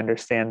we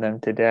understand them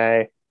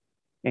today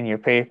in your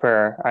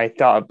paper, I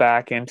thought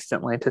back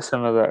instantly to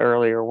some of the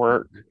earlier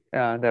work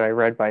that I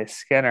read by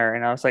Skinner,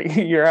 and I was like,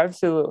 you're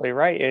absolutely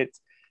right.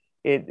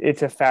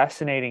 It's a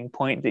fascinating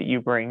point that you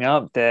bring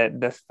up,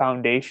 that the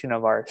foundation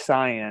of our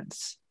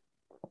science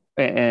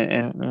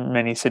in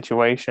many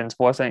situations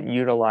wasn't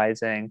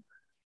utilizing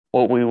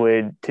what we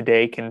would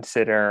today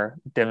consider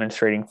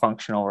demonstrating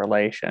functional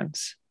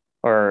relations,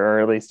 or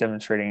at least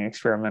demonstrating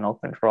experimental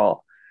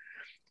control.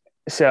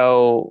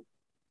 So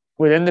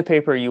within the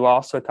paper, you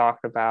also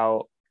talked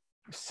about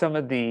some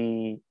of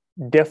the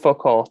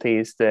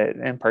difficulties that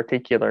in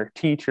particular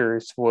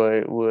teachers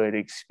would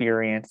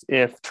experience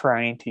if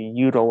trying to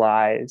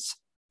utilize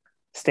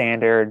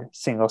standard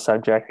single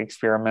subject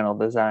experimental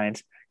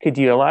designs. Could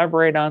you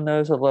elaborate on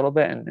those a little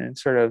bit and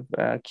sort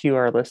of cue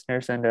our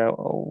listeners into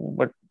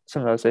what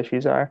some of those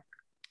issues are?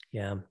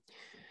 Yeah.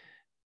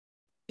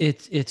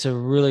 It's a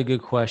really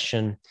good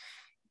question.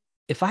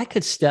 If I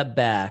could step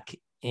back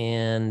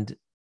and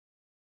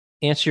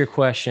answer your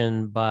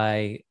question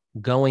by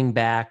going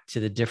back to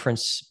the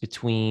difference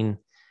between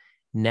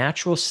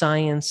natural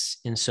science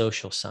and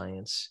social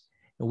science.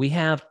 We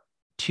have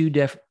two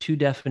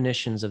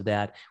definitions of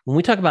that. When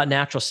we talk about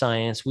natural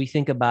science, we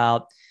think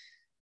about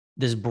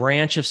this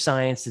branch of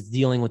science that's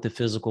dealing with the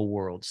physical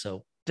world.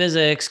 So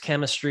physics,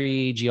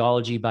 chemistry,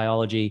 geology,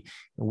 biology,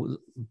 a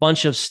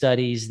bunch of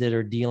studies that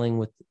are dealing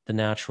with the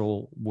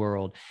natural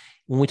world.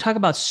 When we talk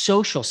about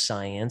social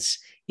science,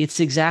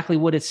 it's exactly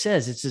what it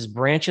says. It's this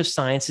branch of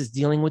science that's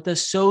dealing with the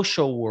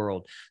social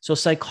world. So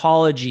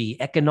psychology,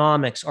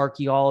 economics,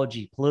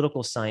 archaeology,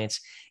 political science.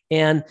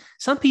 And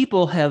some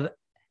people have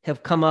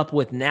come up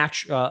with we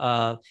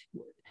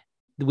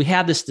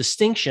have this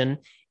distinction,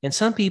 and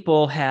some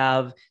people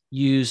have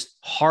used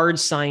hard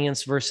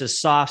science versus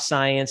soft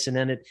science. And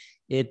then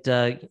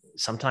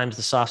sometimes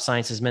the soft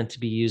science is meant to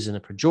be used in a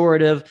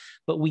pejorative,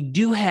 but we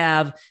do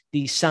have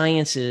these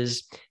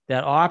sciences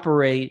that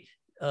operate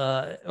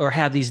or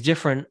have these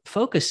different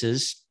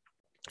focuses.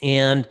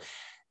 And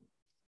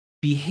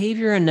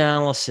behavior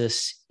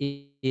analysis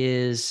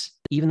is,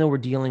 even though we're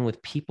dealing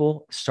with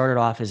people, started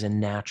off as a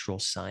natural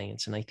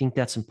science. And I think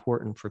that's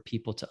important for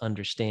people to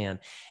understand.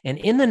 And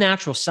in the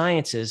natural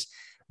sciences,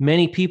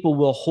 many people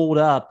will hold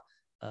up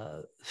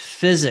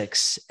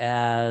physics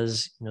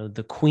as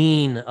the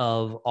queen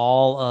of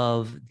all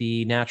of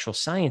the natural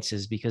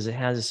sciences, because it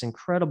has this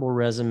incredible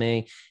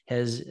resume,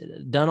 has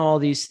done all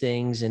these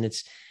things, and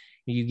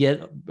You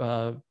get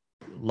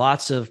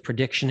lots of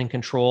prediction and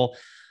control.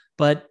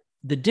 But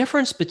the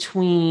difference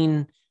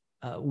between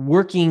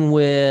working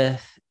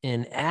with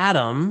an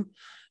atom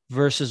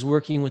versus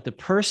working with the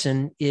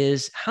person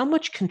is how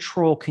much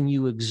control can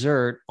you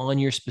exert on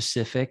your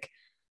specific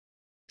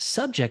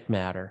subject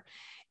matter.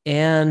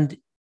 And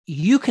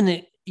you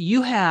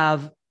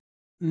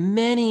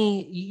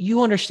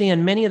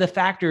understand many of the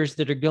factors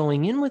that are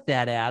going in with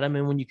that atom.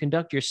 And when you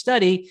conduct your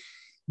study,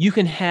 you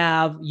can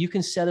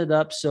set it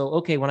up so,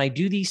 okay, when I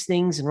do these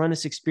things and run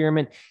this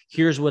experiment,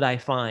 here's what I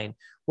find.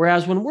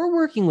 Whereas when we're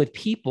working with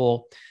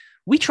people,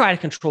 we try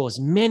to control as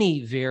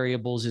many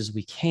variables as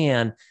we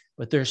can,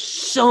 but there's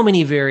so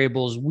many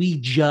variables we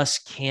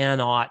just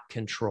cannot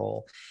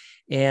control.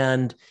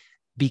 And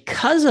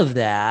because of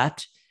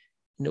that,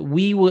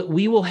 we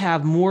will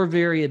have more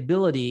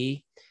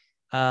variability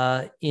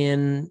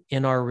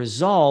in our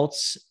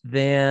results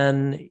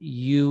than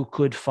you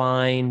could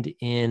find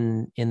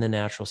in the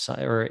natural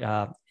science.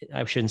 Or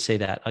I shouldn't say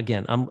that.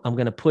 Again, I'm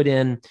going to put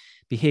in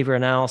behavior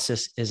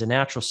analysis as a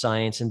natural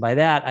science, and by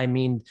that I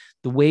mean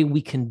the way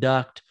we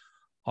conduct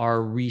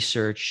our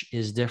research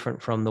is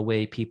different from the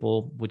way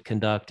people would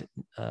conduct,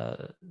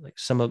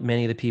 like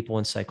many of the people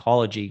in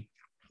psychology,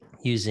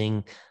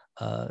 using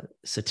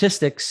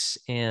statistics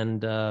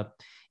and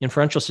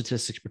inferential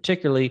statistics,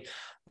 particularly,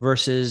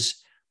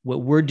 versus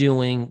what we're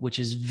doing, which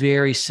is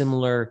very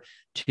similar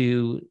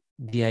to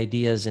the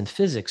ideas in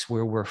physics,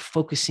 where we're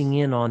focusing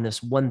in on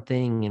this one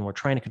thing and we're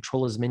trying to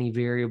control as many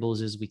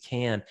variables as we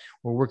can.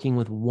 We're working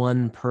with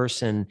one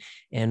person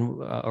and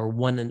or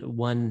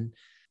one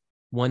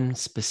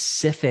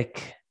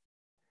specific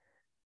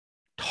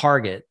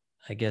target,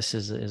 I guess,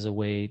 is a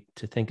way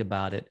to think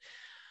about it.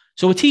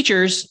 So with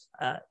teachers,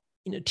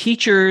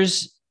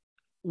 teachers,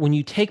 when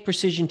you take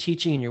precision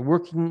teaching and you're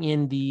working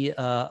in the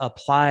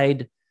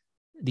applied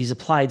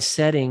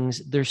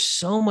settings, there's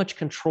so much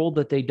control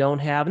that they don't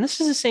have. And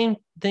this is the same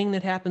thing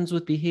that happens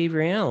with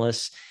behavior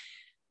analysts.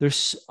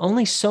 There's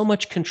only so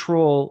much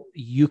control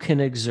you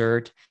can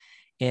exert.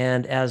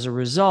 And as a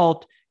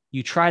result,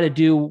 you try to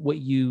do what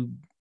you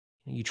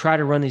try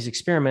to run these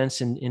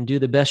experiments and do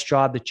the best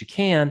job that you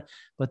can.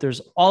 But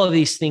there's all of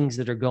these things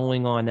that are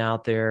going on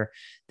out there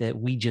that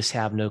we just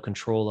have no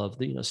control of.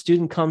 The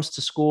student comes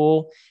to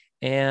school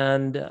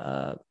and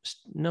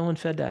no one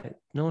fed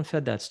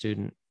that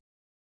student.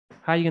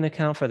 How are you going to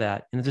account for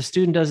that? And if the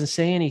student doesn't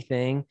say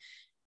anything,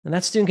 and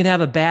that student can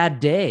have a bad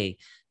day,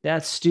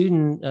 that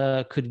student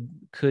could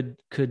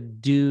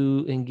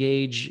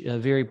engage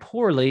very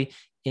poorly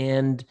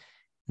and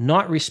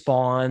not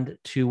respond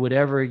to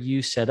whatever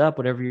you set up,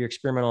 whatever your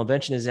experimental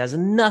invention is. It has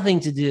nothing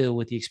to do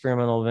with the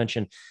experimental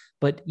invention,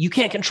 but you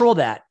can't control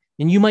that.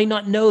 And you might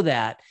not know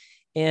that.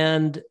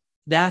 And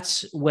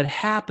that's what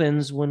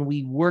happens when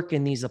we work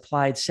in these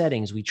applied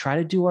settings. We try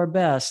to do our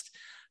best,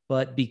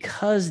 but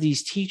because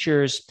these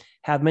teachers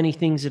have many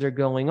things that are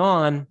going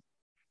on,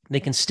 they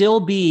can still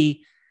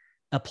be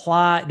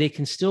applied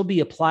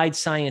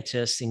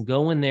scientists and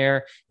go in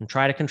there and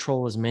try to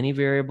control as many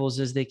variables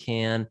as they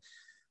can.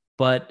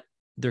 But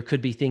there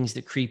could be things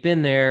that creep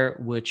in there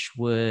which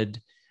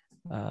would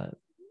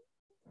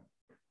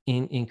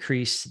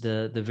increase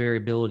the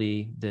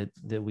variability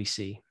that we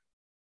see.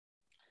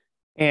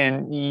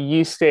 And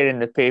you state in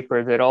the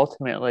paper that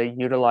ultimately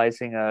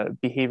utilizing a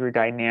behavior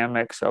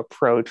dynamics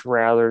approach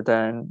rather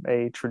than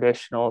a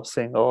traditional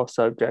single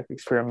subject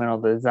experimental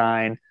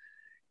design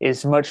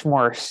is much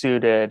more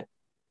suited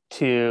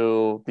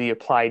to the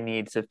applied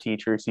needs of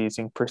teachers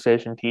using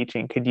precision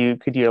teaching. Could you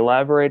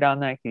elaborate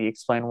on that? Could you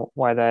explain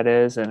why that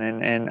is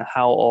and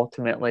how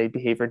ultimately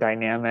behavior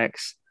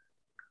dynamics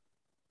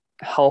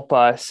help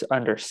us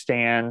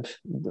understand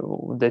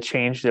the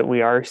change that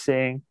we are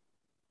seeing?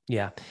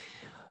 Yeah.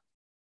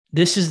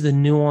 This is the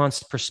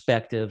nuanced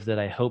perspective that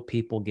I hope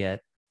people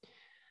get.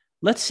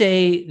 Let's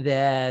say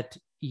that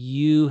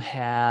you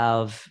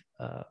have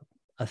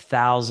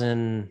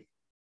 1,000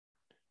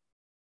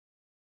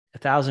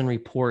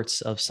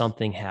 reports of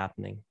something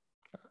happening.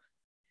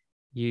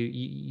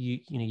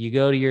 You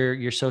go to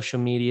your social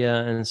media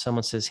and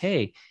someone says,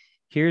 "Hey,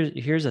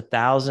 here's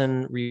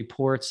 1,000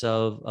 reports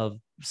of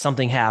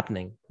something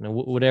happening,"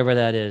 whatever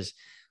that is.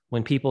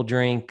 When people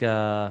drink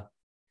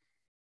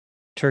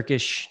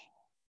Turkish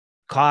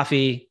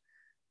coffee,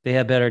 they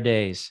have better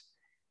days.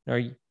 Are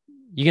you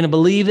going to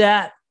believe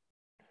that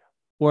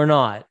or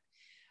not?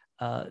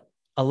 A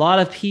lot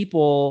of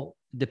people,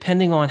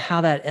 depending on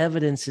how that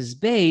evidence is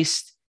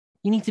based,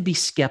 you need to be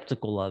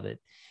skeptical of it.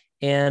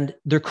 And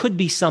there could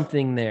be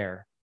something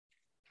there.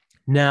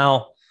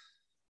 Now,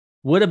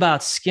 what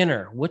about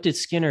Skinner? What did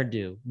Skinner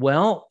do?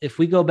 Well, if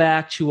we go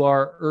back to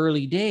our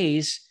early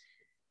days,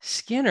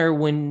 Skinner,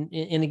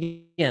 and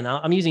again,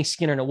 I'm using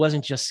Skinner, and it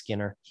wasn't just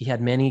Skinner. He had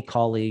many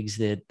colleagues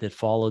that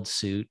followed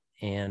suit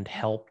and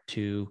helped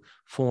to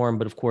form.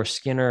 But of course,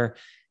 Skinner,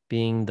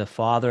 being the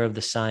father of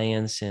the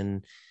science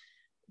and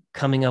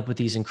coming up with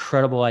these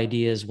incredible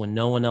ideas when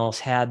no one else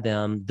had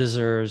them,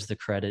 deserves the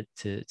credit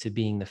to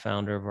being the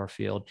founder of our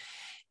field.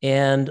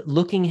 And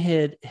looking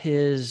at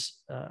his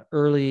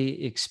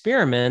early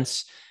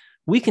experiments,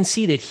 we can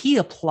see that he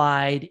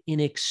applied an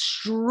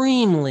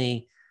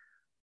extremely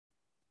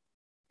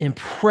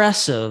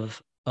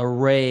impressive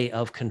array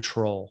of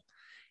control.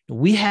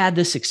 We had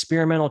this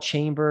experimental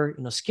chamber.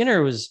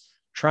 Skinner was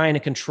trying to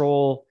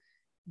control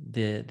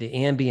the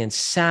ambient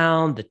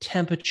sound, the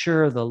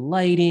temperature, the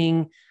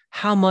lighting,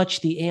 how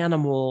much the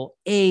animal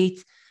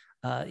ate,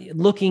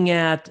 looking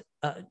at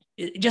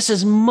just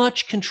as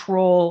much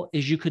control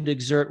as you could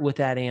exert with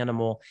that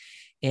animal.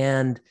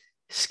 And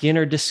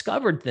Skinner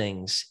discovered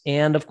things.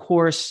 And of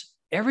course,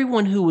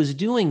 everyone who was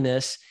doing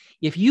this,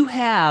 if you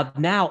have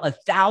now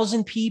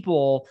 1,000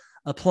 people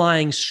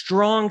applying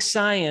strong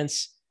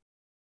science,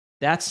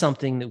 that's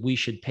something that we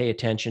should pay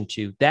attention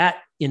to. That,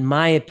 in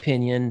my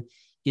opinion,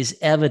 is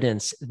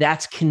evidence.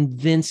 That's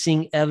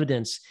convincing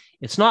evidence.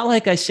 It's not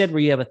like I said, where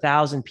you have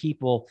 1,000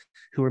 people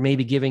who are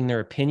maybe giving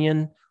their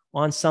opinion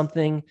on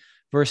something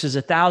versus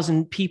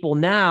 1,000 people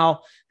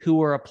now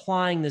who are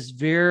applying this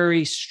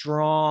very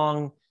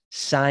strong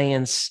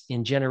science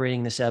in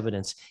generating this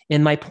evidence.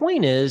 And my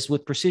point is,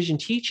 with precision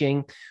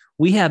teaching,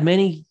 we have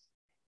many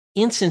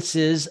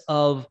instances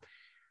of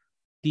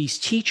these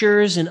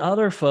teachers and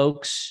other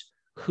folks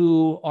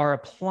who are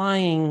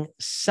applying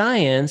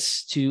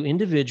science to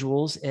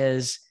individuals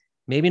as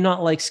maybe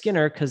not like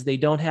Skinner because they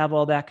don't have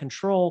all that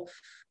control,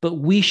 but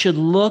we should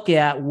look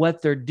at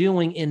what they're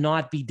doing and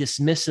not be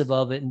dismissive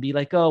of it and be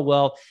like, oh,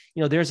 well,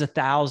 there's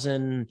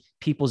 1,000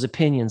 people's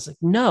opinions. Like,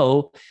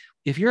 no,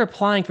 if you're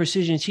applying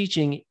precision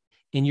teaching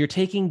and you're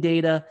taking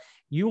data,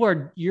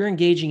 you're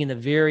engaging in a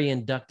very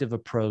inductive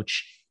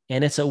approach,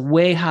 and it's a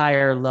way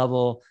higher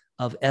level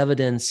of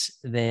evidence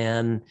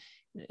than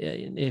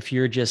if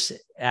you're just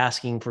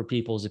asking for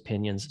people's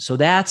opinions. So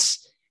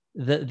that's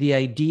the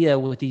idea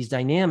with these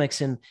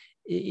dynamics. And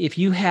if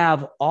you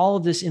have all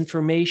of this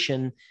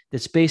information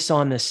that's based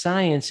on the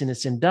science and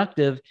it's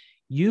inductive,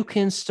 you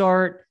can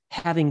start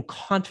having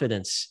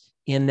confidence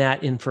in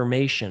that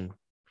information.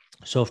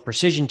 So if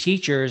precision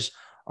teachers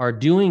are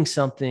doing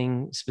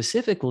something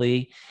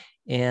specifically,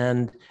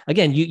 and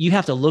again, you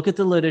have to look at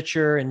the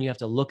literature and you have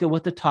to look at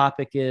what the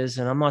topic is.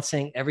 And I'm not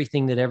saying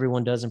everything that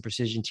everyone does in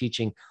precision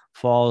teaching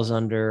falls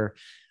under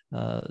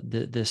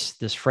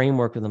this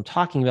framework that I'm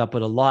talking about,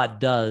 but a lot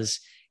does.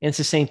 And it's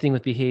the same thing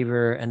with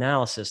behavior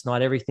analysis.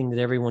 Not everything that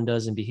everyone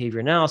does in behavior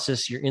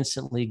analysis, you're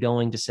instantly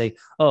going to say,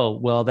 oh,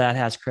 well, that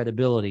has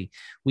credibility.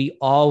 We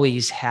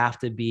always have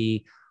to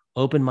be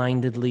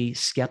open-mindedly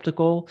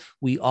skeptical.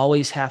 We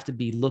always have to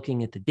be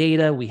looking at the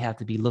data. We have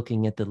to be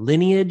looking at the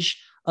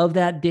lineage of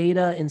that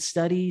data and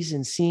studies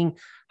and seeing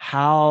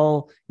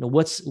how,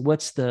 what's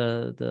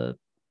the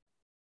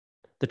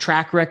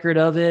track record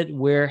of it,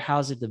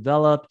 how's it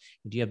developed?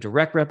 Do you have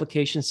direct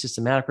replications,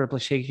 systematic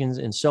replications,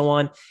 and so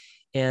on?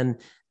 And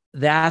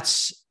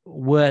that's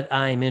what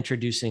I'm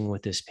introducing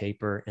with this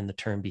paper in the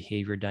term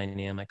behavior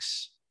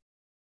dynamics.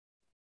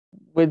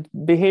 With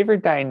behavior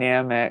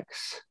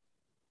dynamics,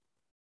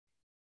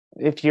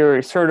 if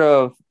you're sort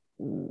of,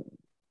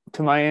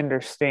 to my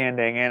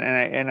understanding,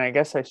 and I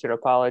guess I should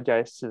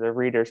apologize to the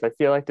readers, I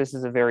feel like this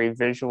is a very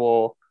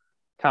visual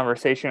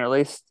conversation, or at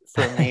least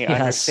for me, Yes.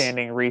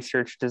 Understanding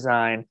research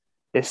design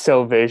is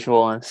so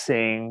visual and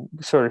seeing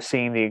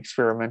the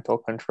experimental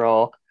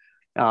control.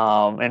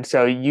 And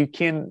so you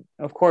can,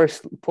 of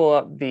course, pull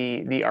up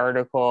the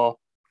article.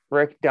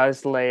 Rick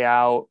does lay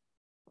out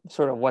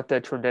sort of what the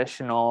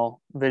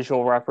traditional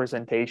visual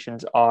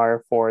representations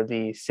are for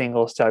the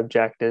single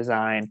subject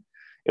design.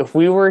 If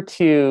we were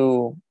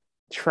to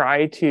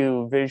try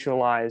to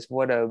visualize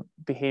what a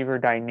behavior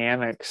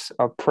dynamics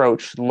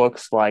approach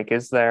looks like,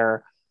 is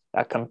there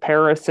a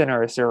comparison,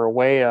 or is there a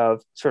way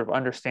of sort of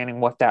understanding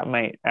what that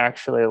might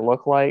actually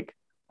look like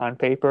on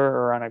paper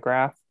or on a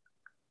graph?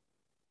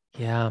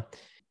 Yeah.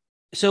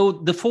 So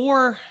the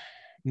four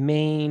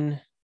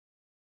main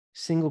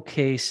single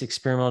case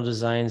experimental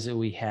designs that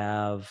we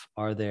have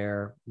are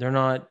there. They're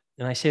not,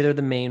 and I say they're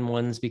the main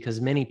ones because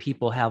many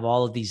people have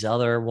all of these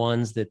other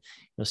ones that,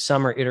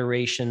 some are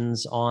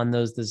iterations on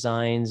those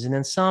designs, and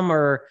then some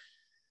are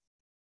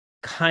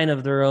kind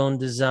of their own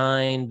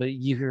design, but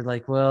you're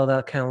like, well,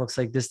 that kind of looks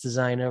like this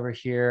design over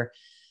here.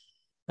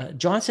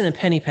 Johnson and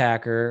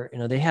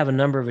Pennypacker, they have a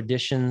number of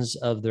editions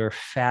of their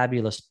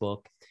fabulous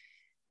book.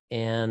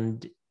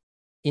 And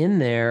in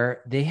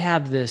there, they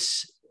have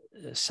this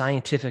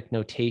scientific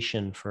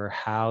notation for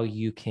how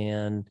you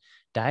can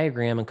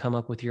diagram and come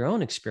up with your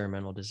own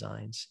experimental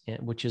designs,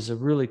 which is a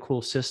really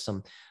cool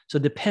system. So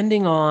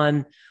depending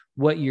on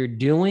what you're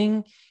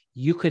doing,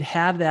 you could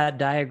have that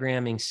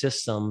diagramming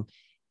system,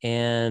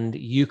 and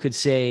you could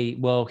say,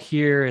 well,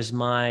 here is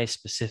my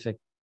specific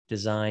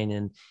design,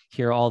 and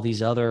here are all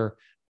these other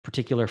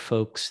particular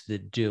folks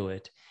that do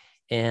it.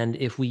 And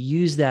if we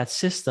use that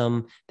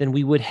system, then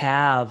we would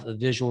have a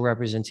visual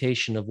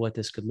representation of what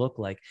this could look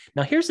like.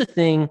 Now, here's the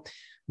thing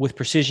with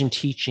precision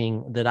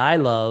teaching that I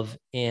love,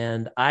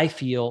 and I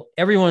feel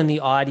everyone in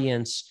the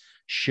audience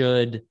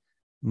should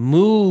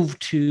move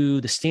to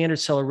the standard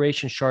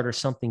acceleration chart or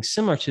something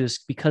similar to this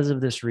because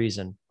of this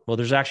reason. Well,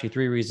 there's actually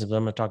three reasons, but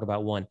I'm going to talk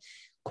about one: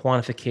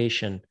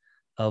 quantification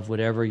of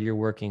whatever you're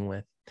working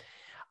with.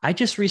 I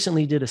just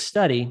recently did a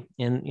study,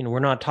 and we're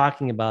not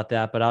talking about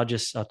that, but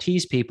I'll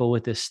tease people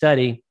with this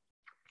study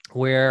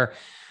where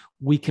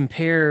we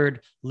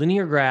compared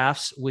linear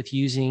graphs with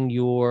using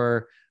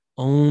your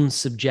own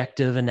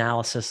subjective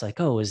analysis, like,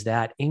 oh, is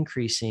that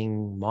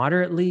increasing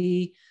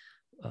moderately,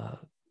 uh,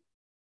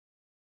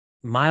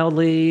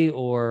 mildly,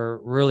 or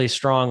really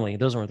strongly?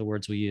 Those weren't the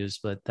words we used,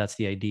 but that's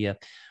the idea.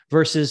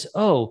 Versus,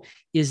 oh,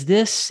 is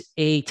this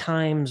a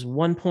times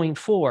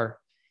 1.4?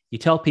 You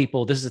tell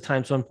people this is a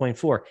times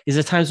 1.4. Is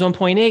it times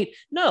 1.8?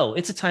 No,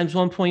 it's a times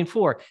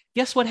 1.4.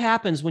 Guess what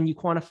happens when you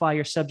quantify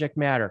your subject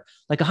matter?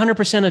 Like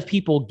 100% of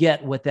people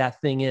get what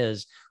that thing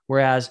is.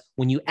 Whereas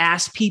when you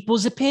ask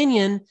people's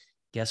opinion,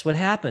 guess what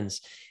happens?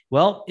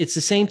 Well, it's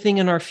the same thing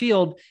in our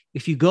field.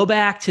 If you go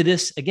back to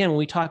this, again, when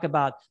we talk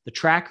about the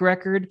track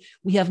record,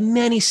 we have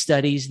many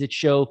studies that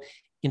show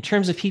in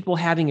terms of people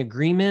having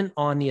agreement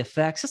on the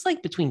effects, it's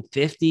like between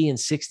 50 and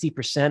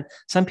 60%.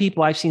 Some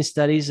people, I've seen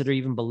studies that are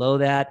even below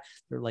that.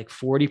 They're like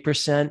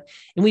 40%.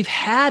 And we've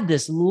had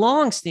this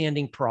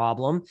long-standing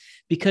problem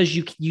because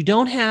you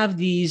don't have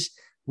these,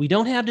 we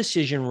don't have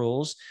decision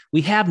rules.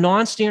 We have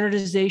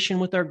non-standardization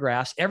with our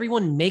graphs.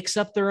 Everyone makes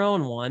up their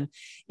own one.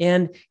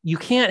 And you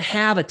can't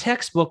have a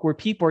textbook where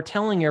people are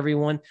telling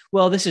everyone,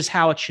 well, this is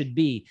how it should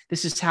be.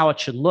 This is how it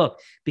should look.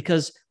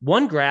 Because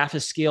one graph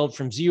is scaled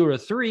from 0 to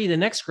 3. The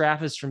next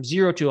graph is from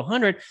 0 to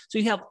 100. So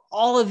you have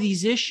all of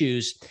these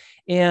issues.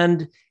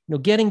 And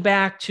getting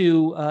back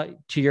to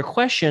your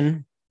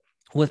question,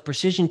 with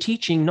precision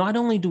teaching, not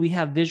only do we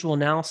have visual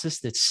analysis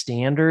that's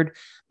standard,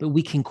 but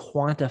we can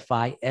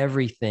quantify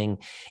everything.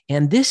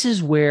 And this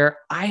is where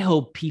I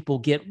hope people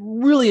get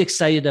really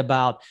excited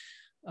about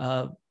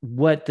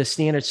what the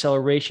standard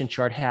acceleration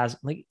chart has.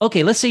 Like,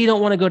 okay, let's say you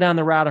don't want to go down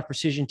the route of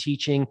precision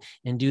teaching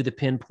and do the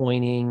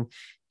pinpointing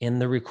and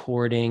the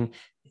recording.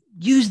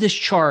 Use this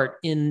chart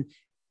and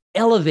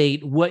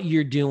elevate what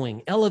you're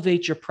doing,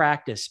 elevate your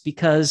practice.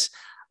 Because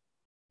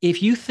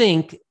if you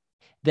think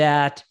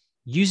that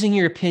using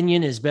your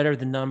opinion is better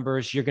than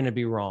numbers, you're going to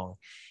be wrong.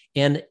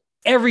 And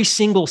every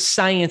single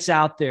science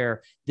out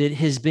there that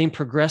has been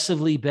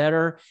progressively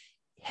better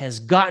has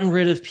gotten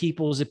rid of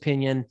people's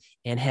opinion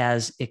and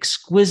has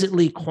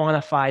exquisitely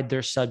quantified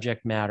their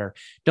subject matter.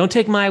 Don't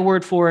take my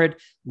word for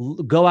it.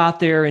 Go out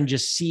there and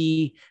just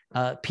see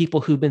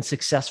people who've been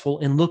successful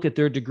and look at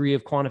their degree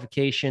of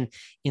quantification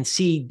and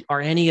see,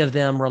 are any of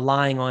them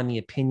relying on the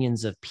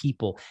opinions of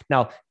people?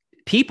 Now,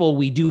 people,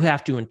 we do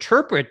have to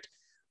interpret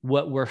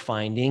what we're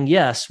finding.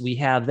 Yes, we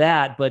have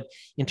that. But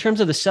in terms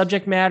of the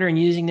subject matter and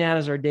using that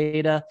as our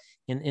data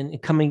and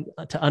coming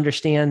to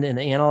understand and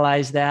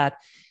analyze that,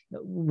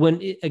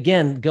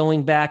 again,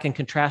 going back and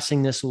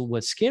contrasting this with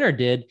what Skinner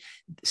did,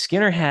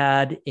 Skinner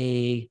had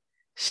a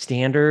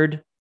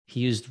standard,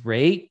 he used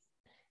rate,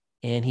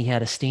 and he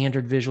had a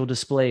standard visual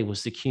display,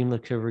 was the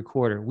cumulative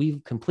recorder.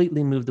 We've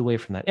completely moved away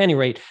from that. At any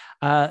rate,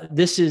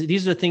 these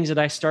are the things that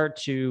I start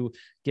to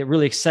get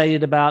really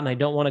excited about, and I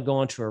don't want to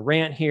go into a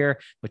rant here,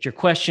 but your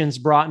questions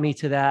brought me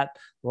to that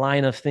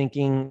line of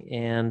thinking,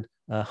 and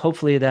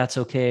hopefully that's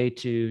okay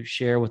to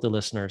share with the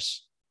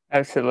listeners.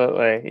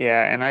 Absolutely.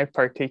 Yeah. And I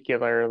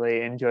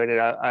particularly enjoyed it.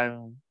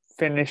 I'm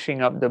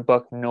finishing up the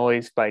book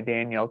Noise by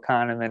Daniel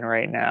Kahneman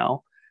right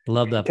now.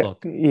 Love that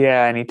book.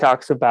 Yeah. And he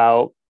talks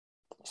about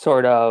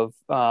sort of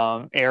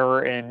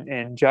error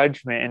in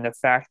judgment, and the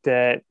fact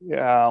that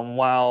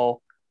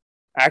while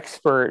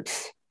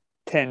experts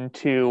tend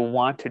to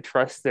want to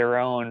trust their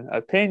own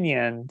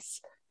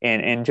opinions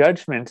and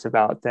judgments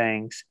about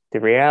things, the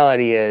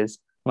reality is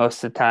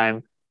most of the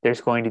time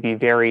there's going to be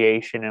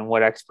variation in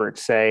what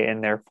experts say,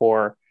 and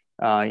therefore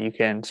you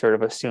can sort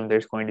of assume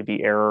there's going to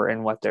be error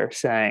in what they're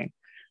saying.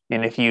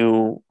 And if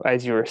you,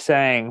 as you were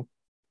saying,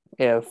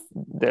 if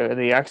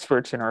the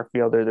experts in our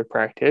field or the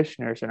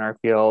practitioners in our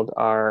field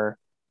are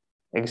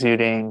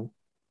exuding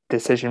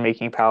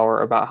decision-making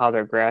power about how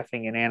they're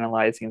graphing and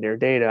analyzing their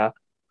data,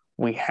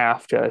 we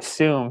have to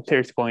assume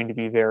there's going to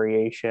be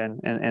variation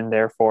and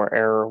therefore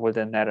error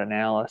within that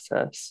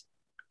analysis.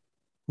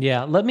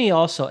 Yeah, let me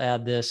also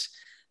add this.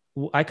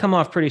 I come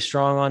off pretty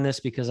strong on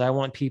this because I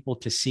want people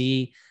to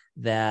see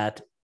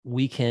that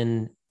we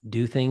can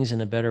do things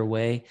in a better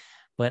way.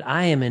 But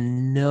I am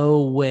in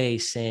no way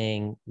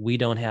saying we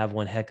don't have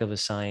one heck of a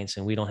science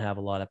and we don't have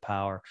a lot of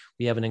power.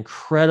 We have an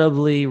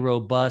incredibly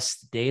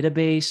robust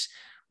database.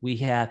 We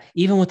have,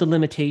 even with the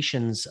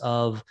limitations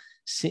of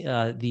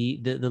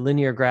the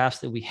linear graphs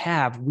that we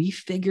have, we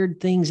figured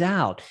things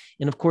out.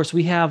 And of course,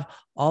 we have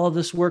all of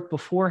this work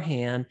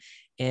beforehand,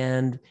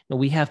 and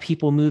we have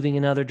people moving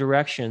in other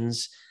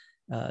directions.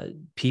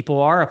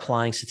 People are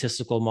applying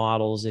statistical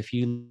models. If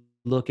you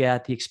look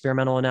at the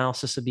experimental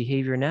analysis of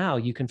behavior now,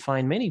 you can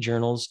find many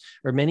journals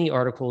or many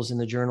articles in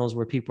the journals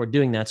where people are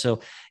doing that. So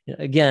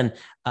again,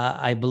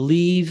 I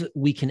believe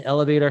we can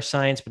elevate our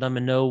science, but I'm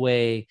in no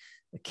way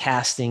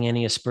casting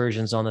any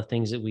aspersions on the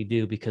things that we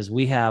do, because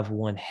we have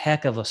one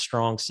heck of a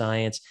strong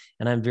science,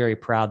 and I'm very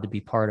proud to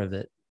be part of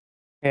it.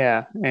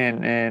 Yeah,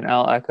 and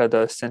I'll echo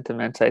those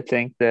sentiments. I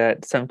think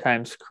that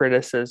sometimes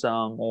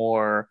criticism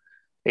or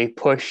a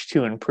push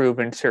to improve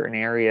in certain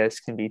areas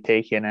can be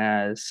taken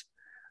as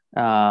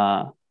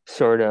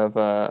sort of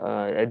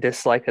a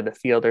dislike of the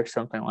field or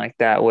something like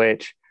that,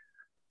 which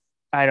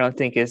I don't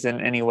think is in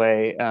any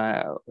way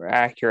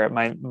accurate.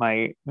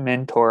 My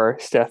mentor,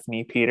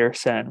 Stephanie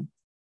Peterson,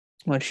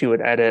 when she would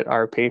edit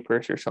our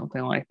papers or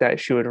something like that,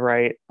 she would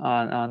write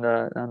on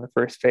the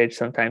first page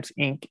sometimes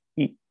ink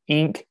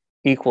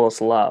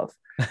equals love,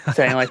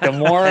 saying like the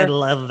more I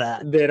love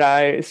that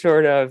I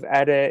sort of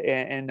edit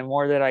and the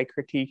more that I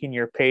critique in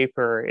your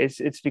paper,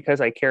 it's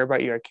because I care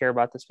about you. I care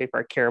about this paper.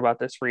 I care about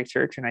this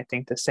research, and I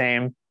think the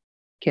same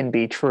can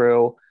be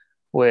true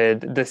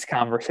with this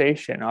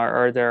conversation.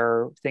 Are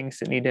there things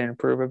that need to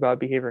improve about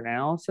behavior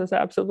analysis?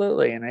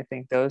 Absolutely. And I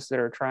think those that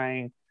are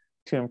trying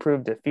to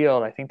improve the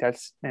field, I think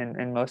that's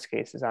in most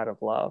cases out of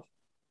love.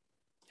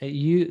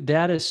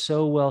 that is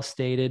so well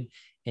stated,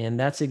 and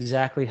that's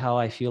exactly how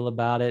I feel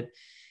about it.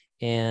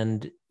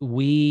 And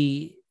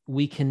we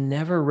can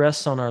never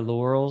rest on our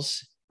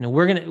laurels.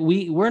 We're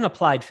an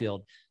applied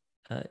field.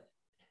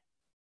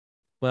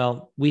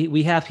 Well,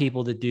 we have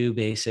people that do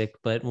basic,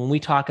 but when we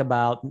talk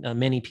about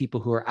many people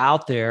who are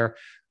out there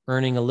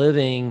earning a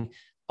living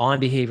on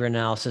behavior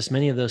analysis,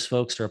 many of those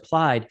folks are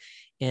applied.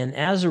 And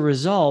as a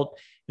result,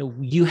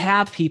 you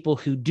have people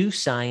who do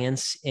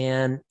science,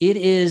 and it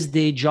is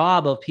the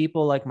job of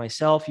people like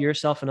myself,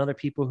 yourself, and other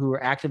people who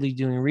are actively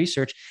doing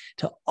research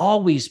to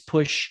always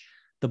push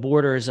the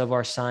borders of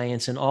our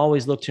science and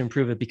always look to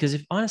improve it. Because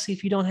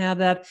if you don't have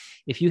that,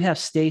 if you have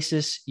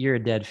stasis, you're a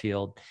dead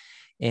field.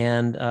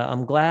 And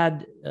I'm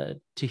glad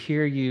to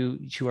hear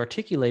you to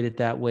articulate it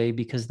that way,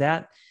 because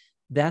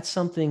that's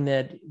something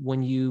that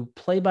when you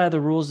play by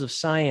the rules of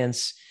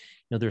science,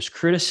 there's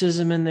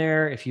criticism in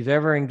there. If you've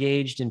ever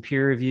engaged in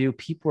peer review,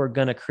 people are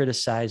going to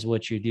criticize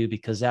what you do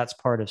because that's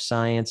part of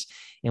science.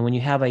 And when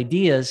you have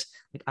ideas,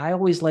 like I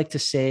always like to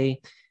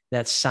say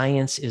that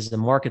science is the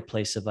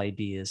marketplace of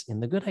ideas,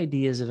 and the good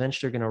ideas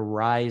eventually are going to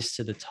rise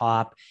to the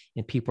top,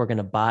 and people are going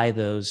to buy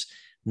those.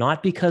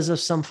 Not because of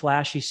some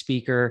flashy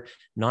speaker,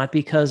 not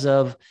because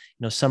of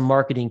some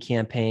marketing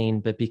campaign,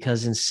 but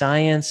because in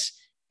science,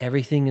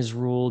 everything is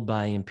ruled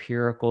by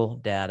empirical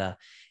data.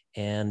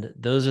 And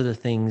those are the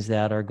things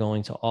that are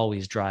going to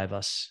always drive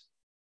us.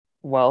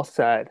 Well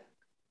said.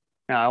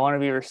 Now, I want to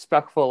be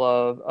respectful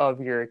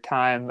of your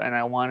time, and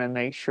I want to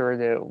make sure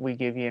that we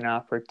give you an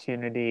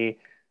opportunity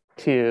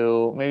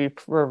to maybe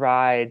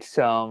provide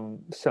some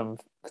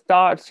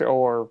thoughts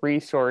or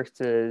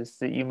resources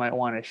that you might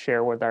want to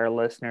share with our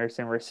listeners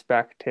in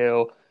respect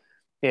to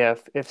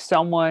if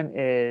someone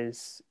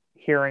is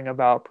hearing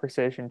about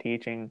precision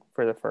teaching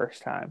for the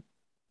first time.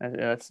 And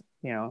that's,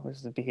 this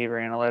is a behavior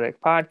analytic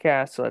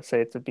podcast, so let's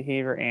say it's a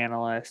behavior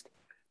analyst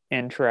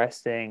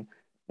interesting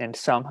in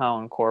somehow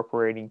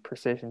incorporating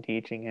precision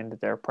teaching into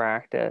their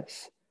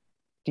practice.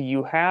 Do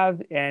you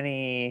have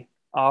any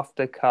off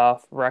the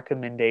cuff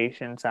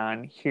recommendations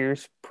on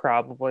here's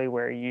probably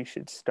where you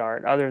should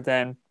start, other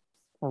than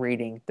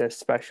reading this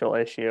special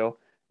issue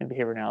in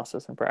Behavior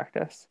Analysis and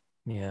Practice?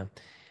 Yeah.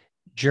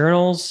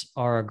 Journals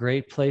are a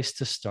great place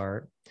to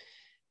start.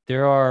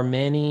 There are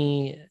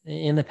many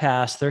in the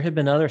past. There have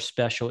been other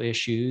special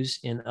issues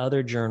in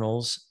other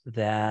journals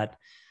that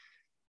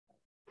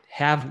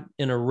have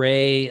an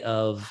array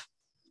of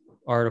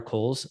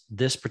articles.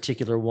 This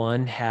particular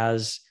one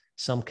has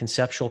some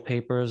conceptual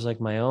papers like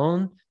my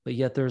own, but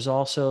yet there's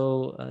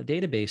also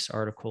database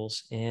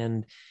articles.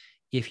 And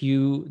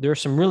there are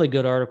some really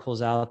good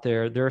articles out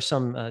there. There are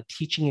some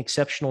teaching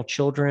exceptional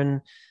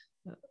children,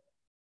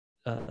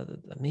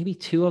 maybe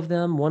two of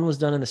them. One was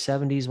done in the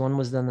 70s, one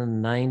was done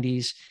in the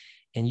 90s.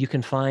 And you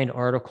can find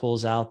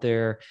articles out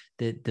there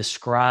that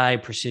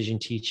describe precision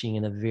teaching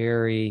in a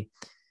very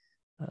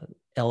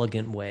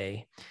elegant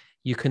way.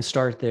 You can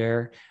start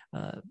there.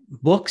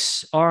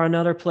 Books are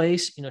another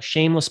place.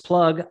 Shameless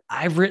plug.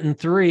 I've written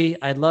 3.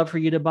 I'd love for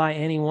you to buy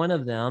any one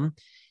of them.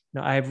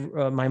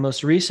 My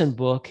most recent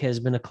book has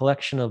been a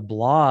collection of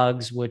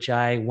blogs, which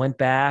I went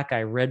back,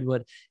 I read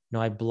what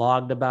I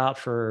blogged about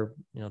for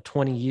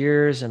 20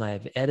 years, and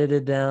I've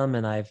edited them,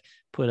 and I've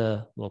put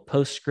a little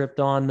postscript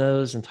on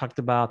those and talked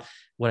about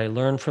what I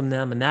learned from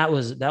them. And that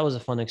was a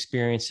fun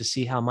experience to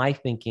see how my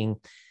thinking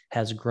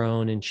has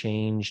grown and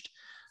changed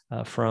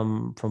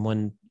from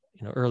when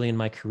early in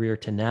my career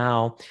to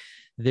now.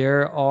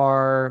 There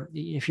are,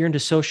 if you're into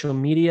social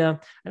media,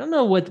 I don't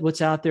know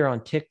what's out there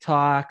on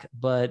TikTok,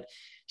 but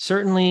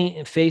certainly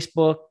in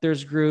Facebook,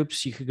 there's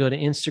groups. You could go to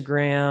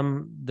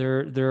Instagram.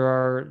 There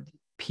are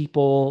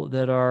people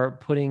that are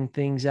putting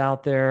things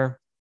out there.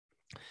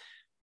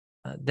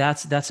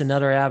 That's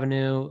another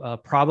avenue.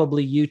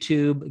 Probably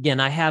YouTube.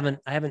 Again, I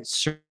haven't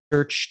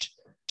searched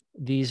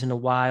these in a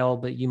while,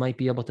 but you might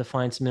be able to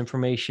find some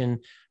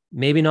information.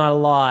 Maybe not a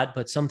lot,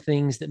 but some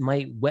things that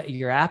might whet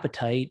your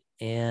appetite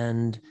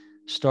and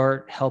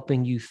start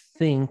helping you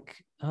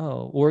think,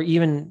 or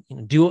even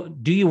do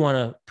you want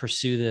to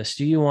pursue this?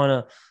 Do you want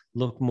to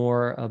look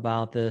more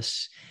about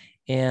this?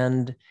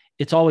 And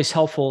it's always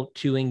helpful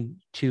to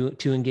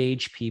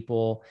engage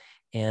people.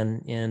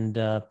 And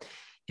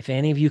if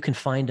any of you can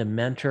find a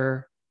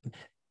mentor,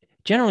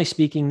 Generally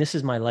speaking, this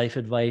is my life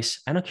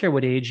advice. I don't care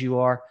what age you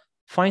are.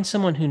 Find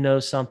someone who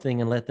knows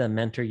something and let them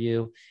mentor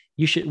you.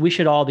 We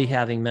should all be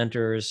having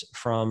mentors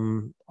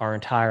from our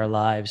entire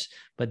lives,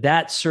 but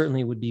that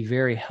certainly would be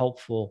very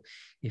helpful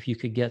if you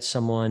could get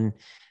someone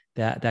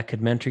that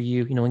could mentor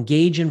you.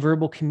 Engage in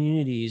verbal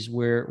communities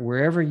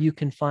wherever you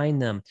can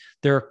find them.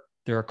 There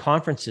are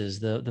conferences.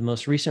 The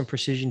most recent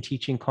precision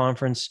teaching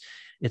conference,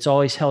 it's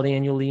always held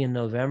annually in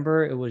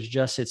November. It was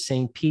just at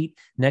St. Pete.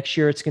 Next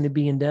year, it's going to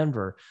be in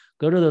Denver.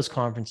 Go to those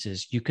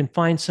conferences. You can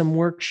find some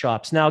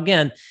workshops. Now,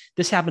 again,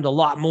 this happened a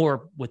lot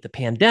more with the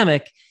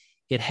pandemic.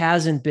 It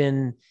hasn't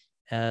been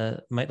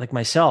like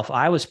myself.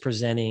 I was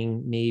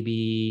presenting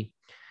maybe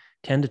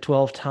 10 to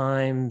 12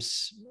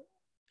 times,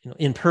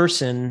 in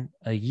person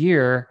a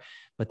year,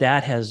 but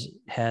that has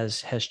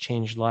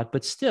changed a lot.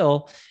 But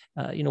still,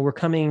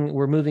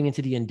 we're moving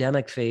into the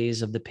endemic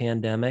phase of the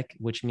pandemic,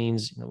 which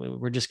means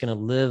we're just going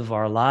to live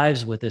our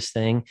lives with this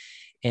thing.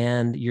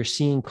 And you're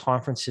seeing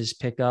conferences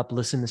pick up,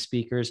 listen to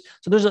speakers.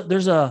 So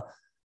there's a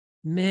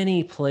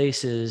many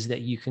places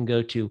that you can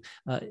go to.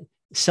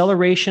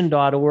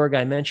 Celleration.org,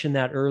 I mentioned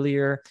that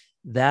earlier.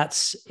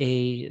 That's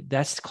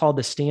called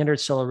the Standard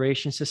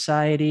Celleration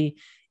Society.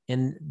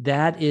 And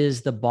that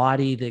is the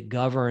body that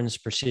governs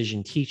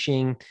precision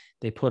teaching.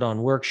 They put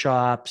on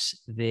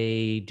workshops,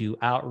 they do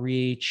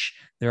outreach.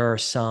 There are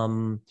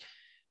some,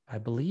 I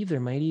believe there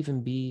might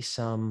even be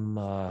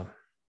some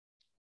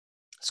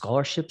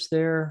scholarships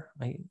there.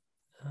 I'd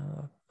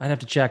have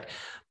to check.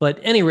 But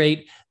at any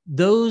rate,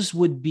 those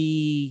would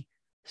be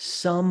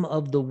some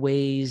of the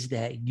ways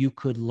that you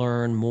could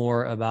learn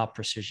more about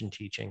precision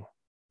teaching.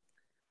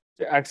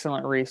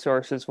 Excellent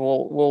resources.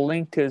 We'll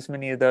link to as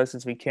many of those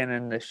as we can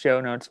in the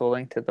show notes. We'll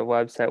link to the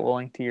website. We'll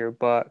link to your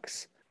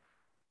books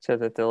so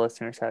that the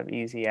listeners have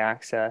easy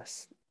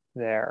access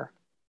there.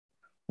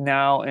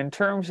 Now, in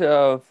terms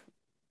of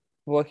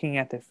looking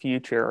at the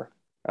future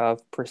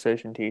of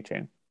precision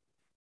teaching,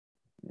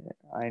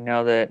 I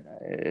know that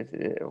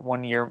one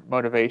of your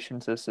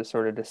motivations is to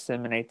sort of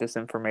disseminate this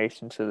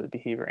information so that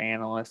behavior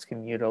analysts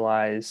can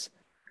utilize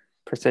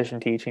precision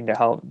teaching to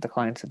help the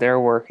clients that they're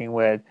working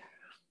with.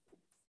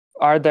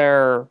 Are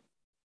there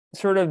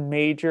sort of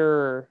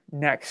major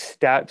next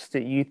steps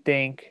that you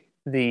think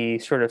the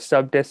sort of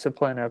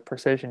subdiscipline of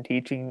precision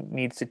teaching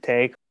needs to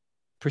take?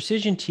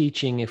 Precision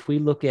teaching, if we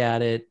look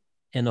at it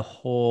in a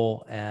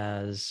whole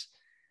as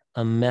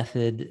a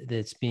method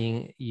that's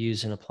being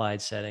used in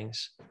applied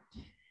settings,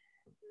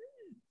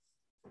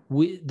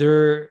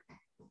 there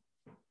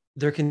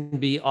can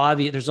be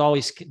obvious.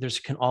 There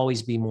can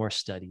always be more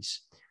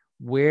studies.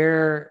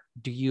 Where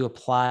do you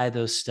apply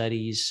those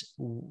studies?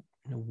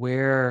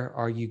 Where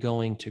are you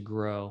going to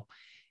grow?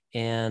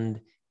 And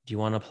do you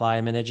want to apply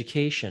them in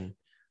education?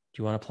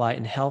 Do you want to apply it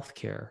in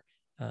healthcare?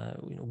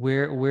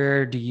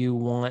 Where do you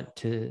want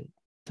to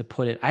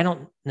put it? I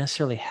don't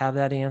necessarily have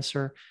that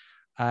answer.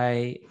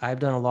 I've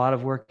done a lot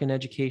of work in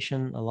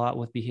education, a lot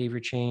with behavior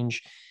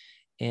change,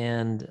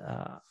 and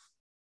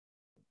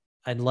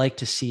I'd like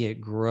to see it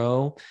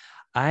grow.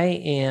 I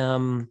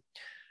am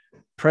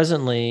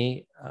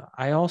presently,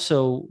 I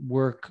also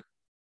work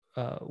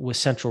with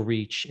Central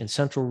Reach, and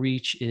Central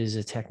Reach is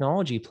a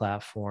technology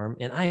platform.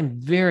 And I am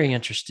very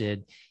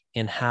interested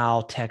in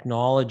how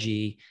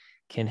technology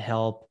can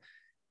help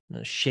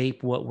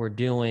shape what we're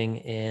doing.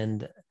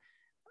 And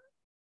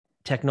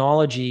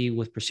technology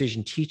with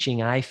precision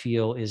teaching, I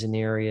feel, is an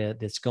area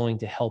that's going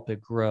to help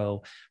it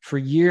grow. For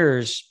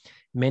years,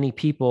 many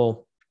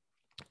people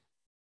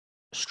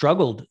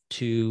struggled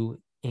to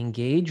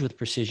engage with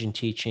precision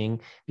teaching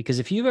because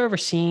if you've ever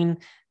seen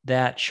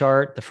that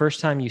chart, the first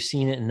time you've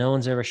seen it and no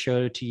one's ever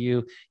showed it to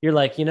you, you're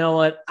like, you know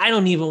what? I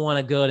don't even want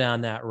to go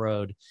down that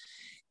road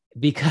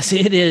because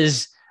it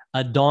is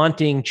a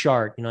daunting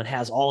chart. It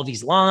has all of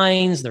these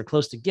lines, they're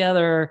close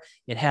together.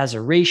 It has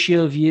a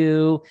ratio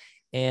view,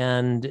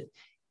 and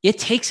it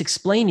takes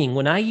explaining.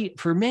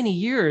 For many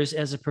years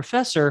as a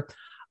professor,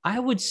 I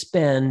would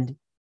spend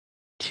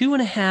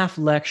 2.5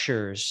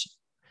 lectures,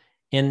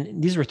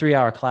 and these were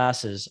 3-hour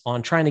classes,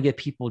 on trying to get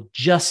people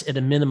just at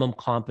a minimum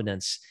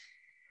competence.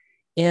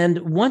 And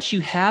once you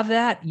have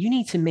that, you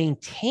need to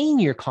maintain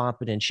your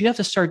competence. You have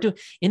to start doing,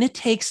 and it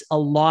takes a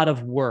lot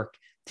of work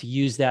to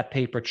use that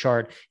paper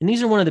chart. And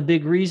these are one of the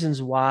big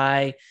reasons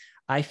why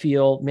I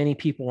feel many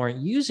people aren't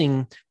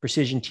using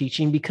precision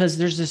teaching, because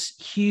there's this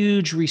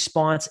huge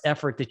response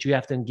effort that you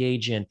have to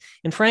engage in.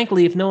 And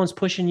frankly, if no one's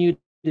pushing you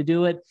to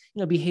do it,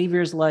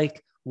 behavior is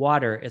like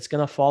water. It's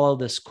going to follow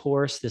this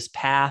course, this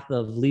path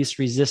of least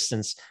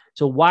resistance.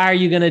 So why are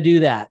you going to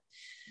do that?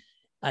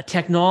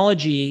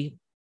 Technology,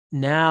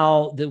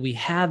 now that we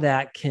have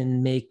that,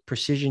 can make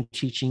precision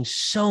teaching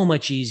so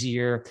much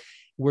easier,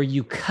 where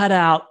you cut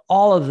out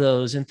all of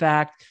those. In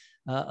fact,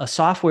 a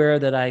software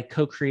that I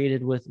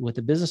co-created with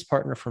a business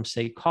partner from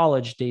State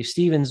College, Dave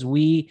Stevens,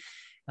 we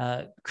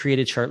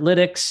created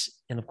Chartlytics.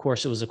 And of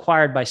course, it was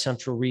acquired by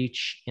Central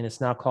Reach, and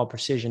it's now called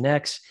Precision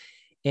X.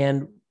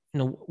 And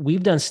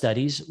we've done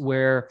studies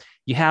where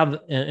you have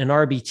an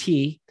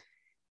RBT,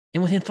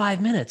 and within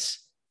 5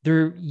 minutes,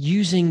 they're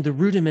using the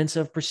rudiments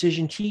of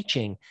precision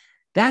teaching.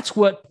 That's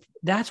what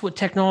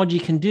technology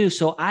can do.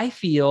 So I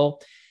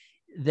feel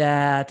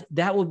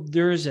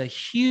there's a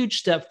huge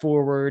step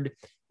forward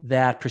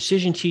that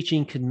precision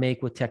teaching can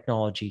make with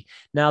technology.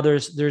 Now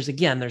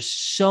there's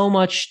so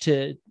much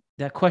to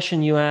that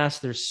question you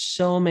asked. There's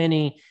so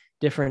many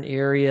different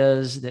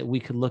areas that we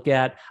could look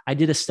at. I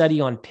did a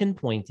study on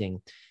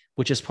pinpointing,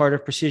 which is part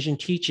of precision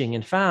teaching,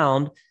 and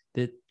found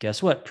that,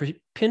 guess what?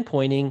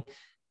 Pinpointing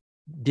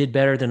did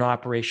better than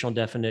operational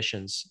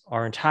definitions.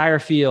 Our entire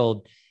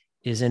field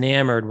is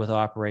enamored with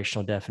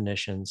operational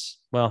definitions.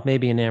 Well,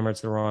 maybe enamored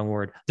is the wrong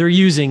word. They're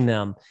using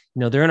them.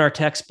 They're in our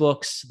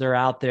textbooks. They're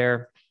out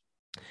there.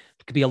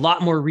 There could be a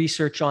lot more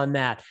research on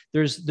that.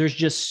 There's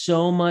just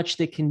so much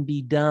that can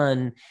be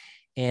done.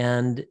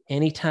 And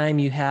anytime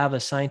you have a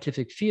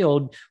scientific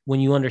field, when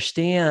you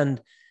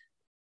understand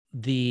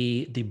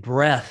the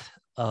breadth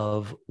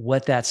of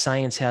what that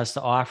science has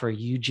to offer,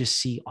 you just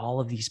see all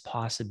of these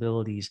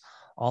possibilities,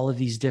 all of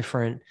these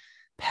different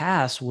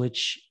paths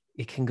which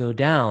it can go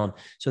down.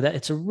 So that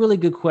it's a really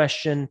good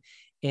question.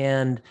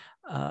 And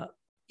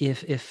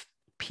if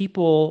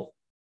people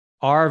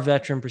are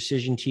veteran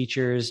precision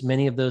teachers,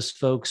 many of those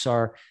folks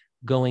are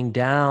going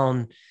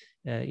down,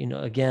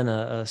 again,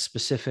 a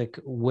specific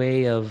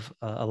way of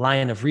a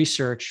line of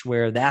research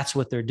where that's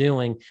what they're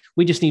doing.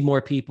 We just need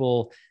more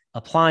people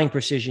applying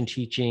precision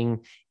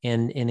teaching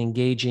and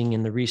engaging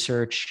in the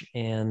research.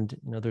 And,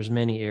 there's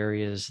many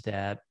areas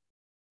that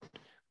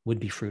would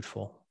be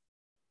fruitful.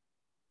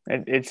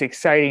 It's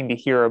exciting to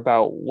hear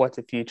about what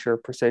the future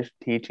of precision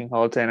teaching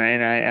holds. And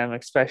I am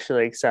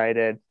especially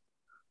excited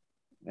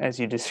as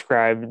you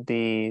described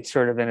the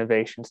sort of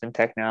innovations in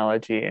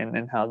technology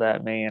and how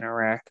that may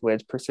interact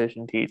with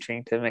precision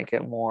teaching to make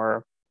it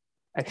more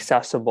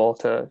accessible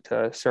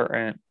to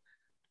certain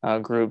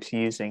groups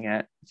using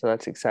it. So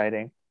that's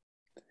exciting.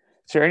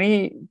 Is there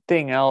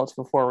anything else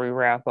before we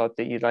wrap up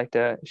that you'd like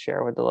to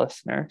share with the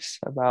listeners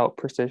about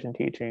precision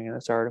teaching in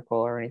this article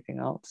or anything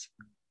else?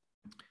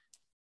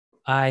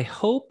 I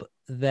hope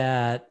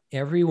that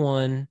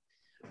everyone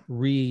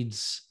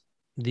reads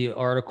the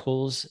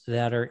articles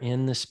that are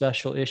in the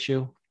special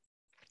issue.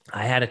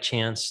 I had a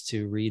chance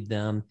to read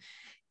them.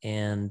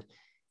 And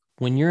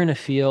when you're in a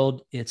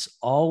field, it's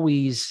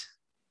always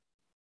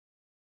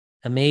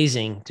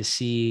amazing to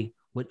see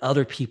what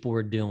other people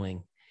are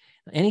doing.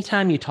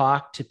 Anytime you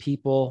talk to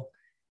people,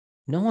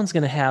 no one's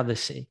going to have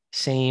the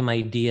same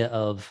idea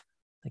of,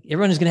 like,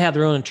 everyone is going to have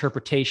their own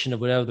interpretation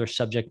of whatever their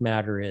subject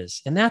matter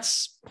is. And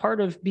that's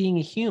part of being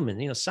a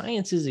human.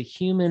 Science is a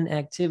human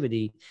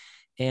activity.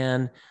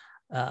 And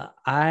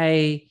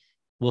I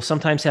will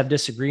sometimes have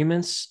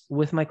disagreements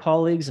with my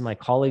colleagues, and my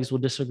colleagues will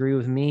disagree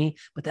with me,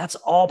 but that's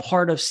all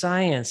part of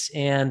science.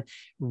 And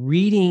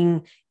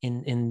reading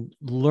and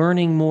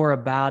learning more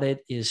about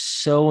it is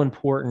so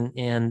important.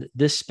 And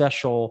this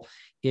special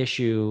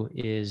issue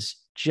is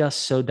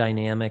just so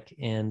dynamic.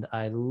 And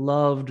I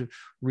loved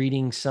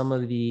reading some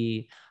of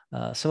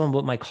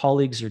what my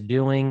colleagues are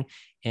doing.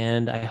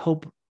 And I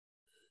hope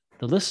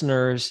the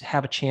listeners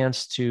have a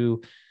chance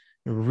to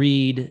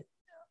read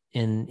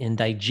and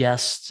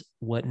digest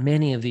what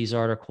many of these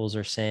articles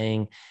are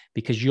saying,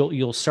 because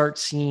you'll start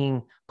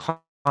seeing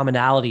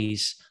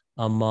commonalities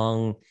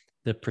among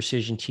the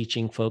precision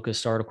teaching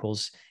focused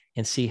articles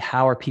and see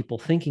how are people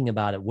thinking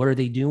about it? What are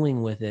they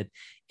doing with it?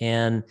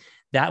 And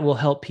that will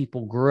help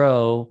people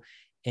grow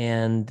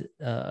and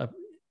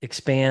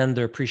expand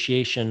their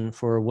appreciation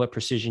for what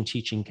precision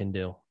teaching can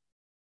do.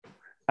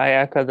 I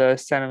echo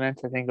those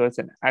sentiments. I think it was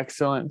an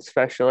excellent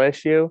special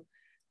issue.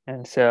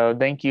 And so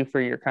thank you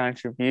for your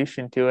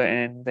contribution to it.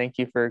 And thank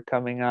you for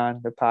coming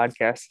on the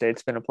podcast today.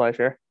 It's been a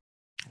pleasure.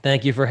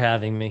 Thank you for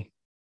having me.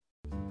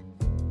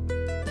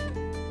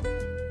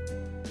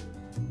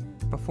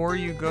 Before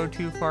you go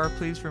too far,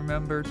 please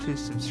remember to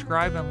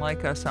subscribe and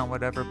like us on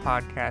whatever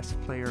podcast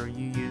player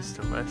you use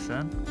to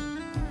listen.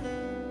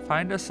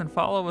 Find us and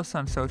follow us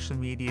on social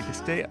media to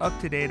stay up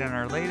to date on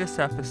our latest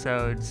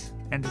episodes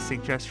and to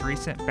suggest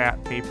recent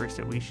BAP papers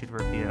that we should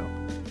review.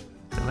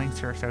 The links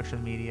to our social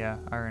media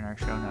are in our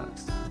show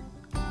notes.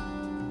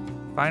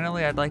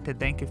 Finally, I'd like to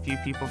thank a few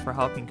people for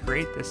helping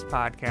create this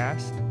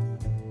podcast.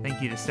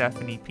 Thank you to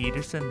Stephanie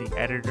Peterson, the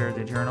editor of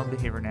the journal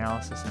Behavior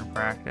Analysis and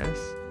Practice.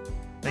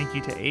 Thank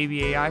you to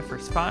ABAI for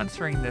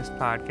sponsoring this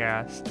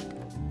podcast.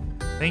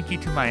 Thank you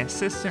to my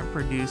assistant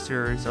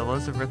producers,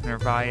 Elizabeth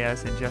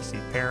Narvaez and Jesse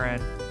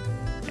Perrin,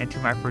 and to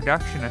my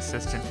production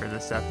assistant for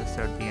this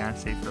episode,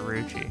 Beyonce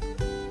Ferrucci.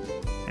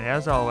 And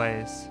as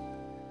always,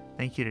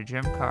 thank you to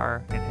Jim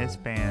Carr and his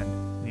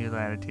band, New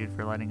Latitude,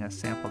 for letting us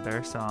sample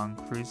their song,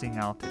 Cruising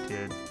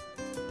Altitude,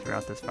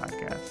 throughout this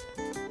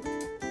podcast.